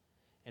shepherd,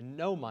 and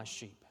know my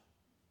sheep,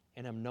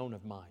 and am known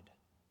of mine.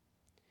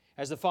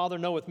 As the Father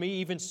knoweth me,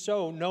 even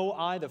so know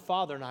I the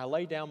Father, and I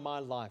lay down my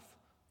life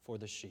for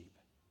the sheep."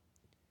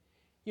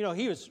 You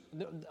know,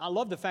 I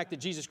love the fact that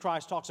Jesus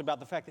Christ talks about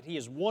the fact that He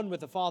is one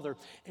with the Father.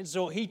 And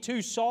so He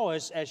too saw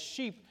us as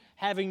sheep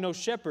having no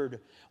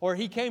shepherd. Or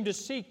He came to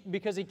seek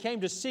because He came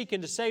to seek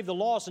and to save the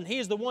lost. And He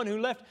is the one who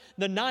left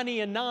the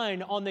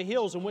 99 on the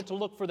hills and went to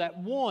look for that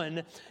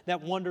one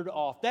that wandered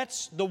off.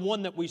 That's the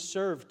one that we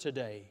serve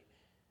today.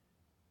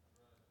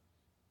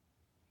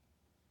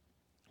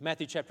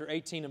 Matthew chapter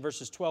 18 and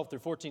verses 12 through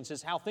 14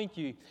 says, "How think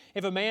you,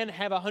 if a man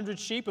have 100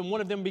 sheep and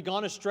one of them be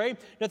gone astray,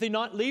 doth he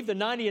not leave the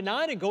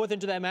 99 and goeth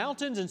into the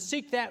mountains and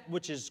seek that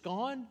which is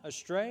gone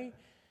astray?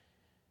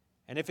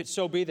 And if it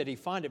so be that he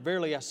find it,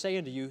 verily I say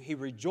unto you, he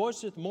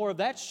rejoiceth more of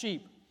that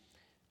sheep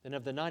than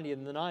of the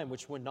 99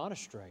 which went not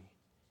astray.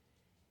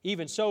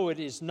 Even so it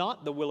is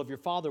not the will of your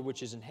Father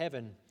which is in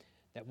heaven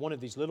that one of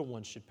these little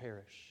ones should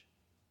perish."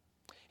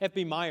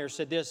 F.B. Meyer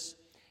said this,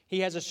 "He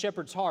has a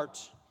shepherd's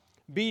heart,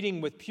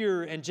 beating with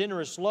pure and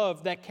generous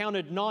love, that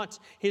counted not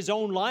his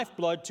own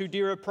lifeblood too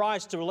dear a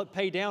price to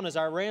pay down as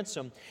our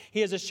ransom. He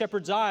has a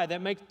shepherd's eye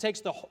that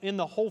takes in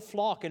the whole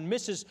flock and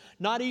misses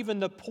not even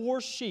the poor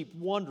sheep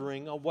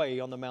wandering away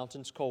on the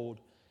mountains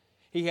cold.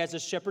 He has a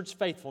shepherd's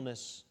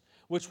faithfulness,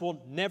 which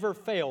will never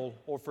fail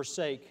or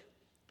forsake.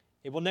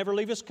 It will never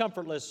leave us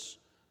comfortless,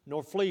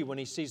 nor flee when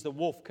he sees the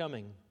wolf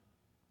coming.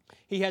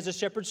 He has a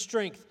shepherd's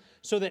strength,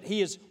 so that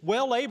he is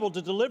well able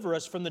to deliver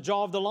us from the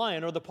jaw of the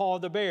lion or the paw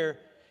of the bear.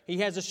 He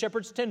has a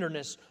shepherd's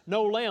tenderness,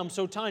 no lamb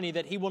so tiny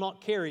that he will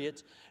not carry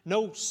it,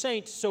 no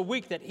saint so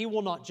weak that he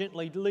will not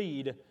gently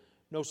lead,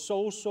 no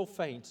soul so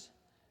faint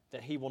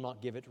that he will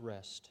not give it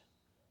rest."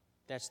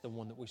 That's the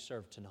one that we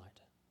serve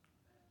tonight.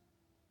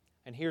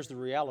 And here's the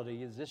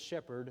reality, is this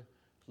shepherd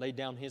laid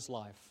down his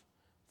life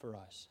for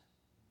us.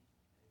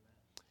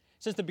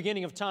 Since the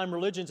beginning of time,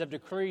 religions have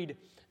decreed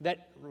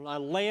that a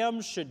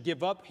lamb should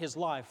give up his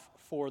life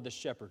for the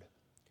shepherd.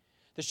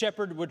 The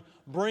shepherd would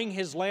bring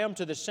his lamb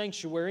to the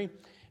sanctuary.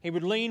 He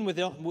would lean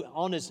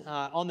on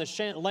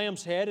the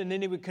lamb's head, and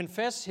then he would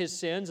confess his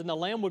sins, and the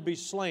lamb would be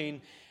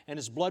slain, and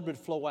his blood would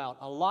flow out.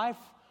 A life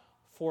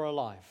for a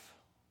life.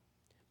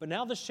 But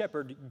now the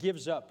shepherd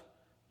gives up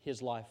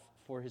his life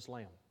for his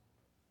lamb.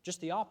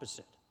 Just the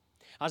opposite.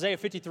 Isaiah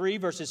 53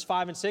 verses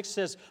 5 and 6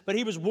 says, "But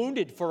he was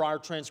wounded for our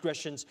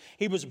transgressions.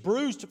 He was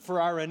bruised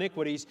for our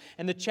iniquities.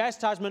 And the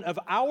chastisement of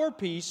our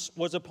peace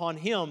was upon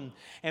him.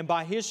 And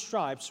by his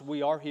stripes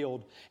we are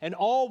healed. And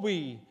all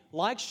we,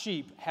 like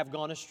sheep, have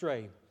gone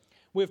astray.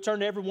 We have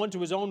turned everyone to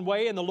his own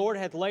way, and the Lord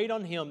hath laid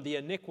on him the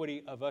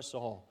iniquity of us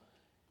all."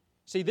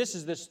 See, this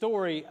is the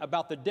story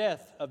about the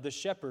death of the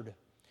shepherd.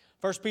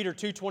 1 Peter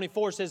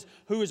 2:24 says,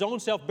 "Who his own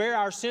self bare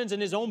our sins in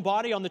his own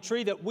body on the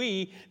tree, that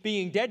we,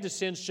 being dead to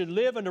sins, should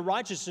live unto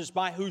righteousness,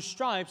 by whose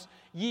stripes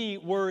ye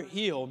were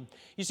healed."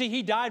 You see,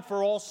 he died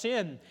for all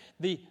sin.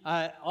 The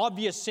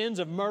obvious sins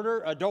of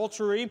murder,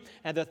 adultery,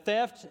 and the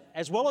theft,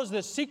 as well as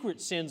the secret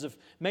sins of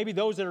maybe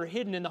those that are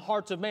hidden in the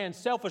hearts of man,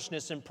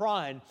 selfishness and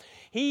pride.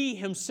 He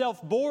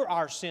himself bore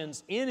our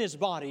sins in his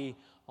body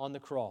on the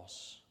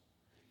cross.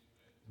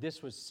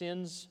 This was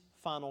sin's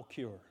final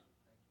cure.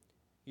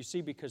 You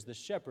see, because the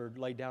shepherd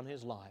laid down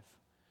his life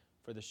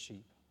for the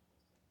sheep.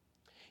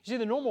 You see,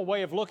 the normal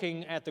way of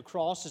looking at the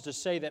cross is to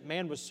say that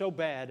man was so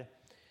bad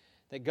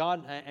that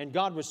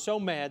God was so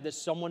mad that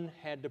someone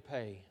had to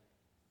pay.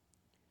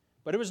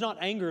 But it was not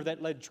anger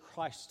that led to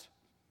Christ.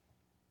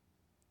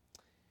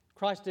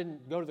 Christ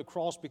didn't go to the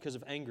cross because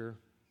of anger.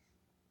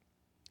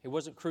 He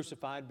wasn't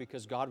crucified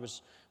because God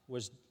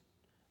was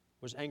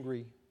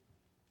angry,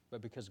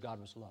 but because God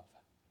was love.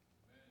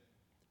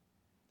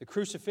 The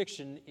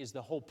crucifixion is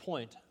the whole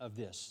point of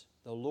this.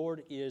 The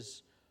Lord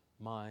is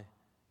my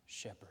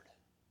shepherd.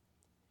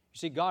 You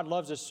see, God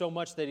loves us so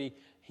much that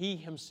He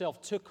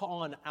Himself took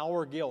on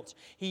our guilt.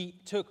 He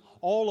took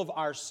all of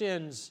our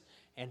sins,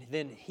 and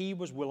then He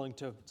was willing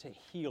to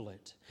heal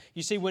it.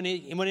 You see, when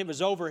it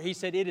was over, He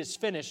said, "It is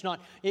finished,"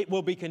 not "it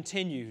will be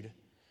continued."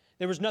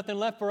 There was nothing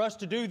left for us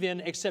to do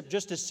then except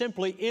just to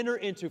simply enter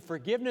into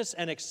forgiveness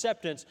and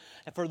acceptance.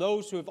 And for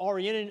those who have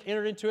already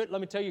entered into it,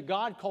 let me tell you,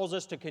 God calls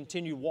us to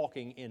continue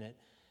walking in it.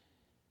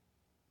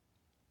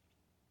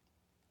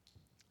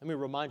 Let me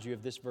remind you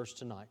of this verse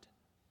tonight.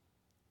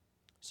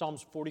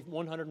 Psalms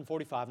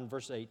 145 and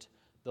verse 8.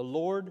 "The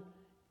Lord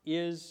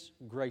is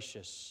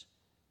gracious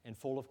and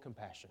full of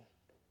compassion.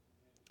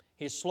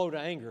 He is slow to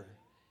anger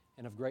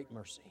and of great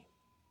mercy."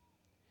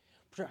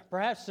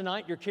 Perhaps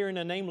tonight you're carrying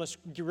a nameless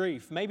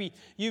grief. Maybe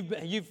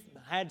you've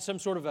had some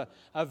sort of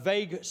a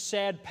vague,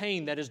 sad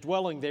pain that is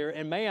dwelling there.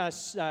 And may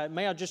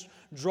I just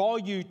draw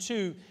you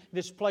to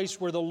this place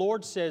where the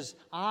Lord says,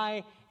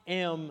 "I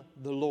am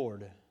the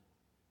Lord."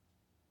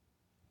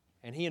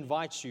 And He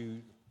invites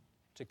you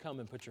to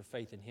come and put your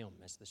faith in Him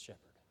as the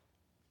shepherd.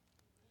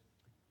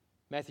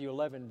 Matthew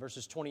 11,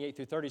 verses 28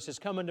 through 30 says,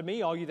 "Come unto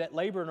me, all you that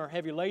labor and are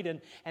heavy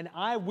laden, and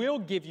I will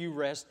give you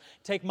rest.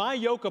 Take my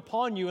yoke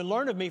upon you and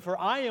learn of me, for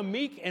I am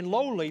meek and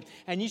lowly,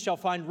 and ye shall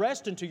find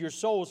rest unto your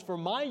souls. For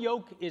my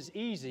yoke is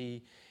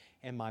easy,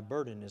 and my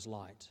burden is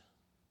light."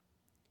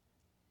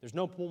 There's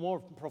no more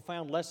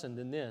profound lesson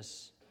than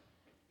this.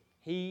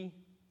 He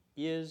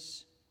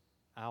is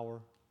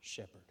our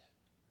shepherd.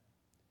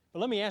 But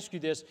let me ask you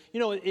this. You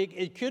know,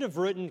 it could have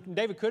written,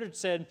 David could have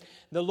said,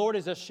 the Lord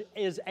is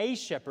a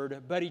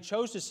shepherd, but he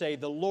chose to say,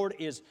 the Lord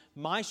is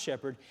my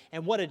shepherd.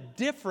 And what a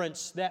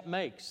difference that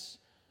makes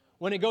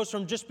when it goes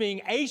from just being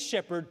a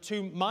shepherd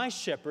to my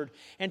shepherd.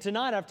 And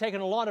tonight I've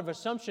taken a lot of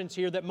assumptions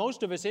here that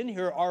most of us in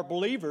here are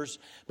believers.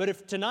 But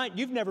if tonight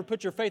you've never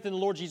put your faith in the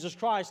Lord Jesus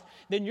Christ,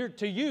 then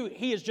to you,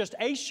 He is just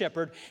a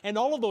shepherd. And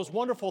all of those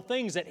wonderful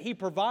things that He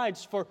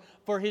provides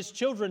for His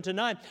children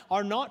tonight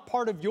are not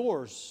part of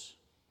yours.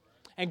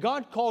 And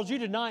God calls you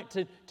tonight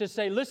to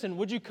say, listen,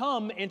 would you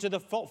come into the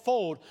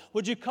fold?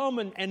 Would you come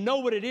and know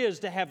what it is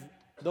to have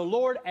the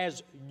Lord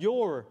as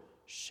your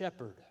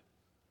shepherd?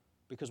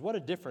 Because what a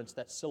difference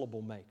that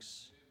syllable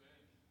makes.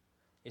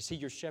 Is He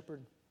your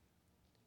shepherd?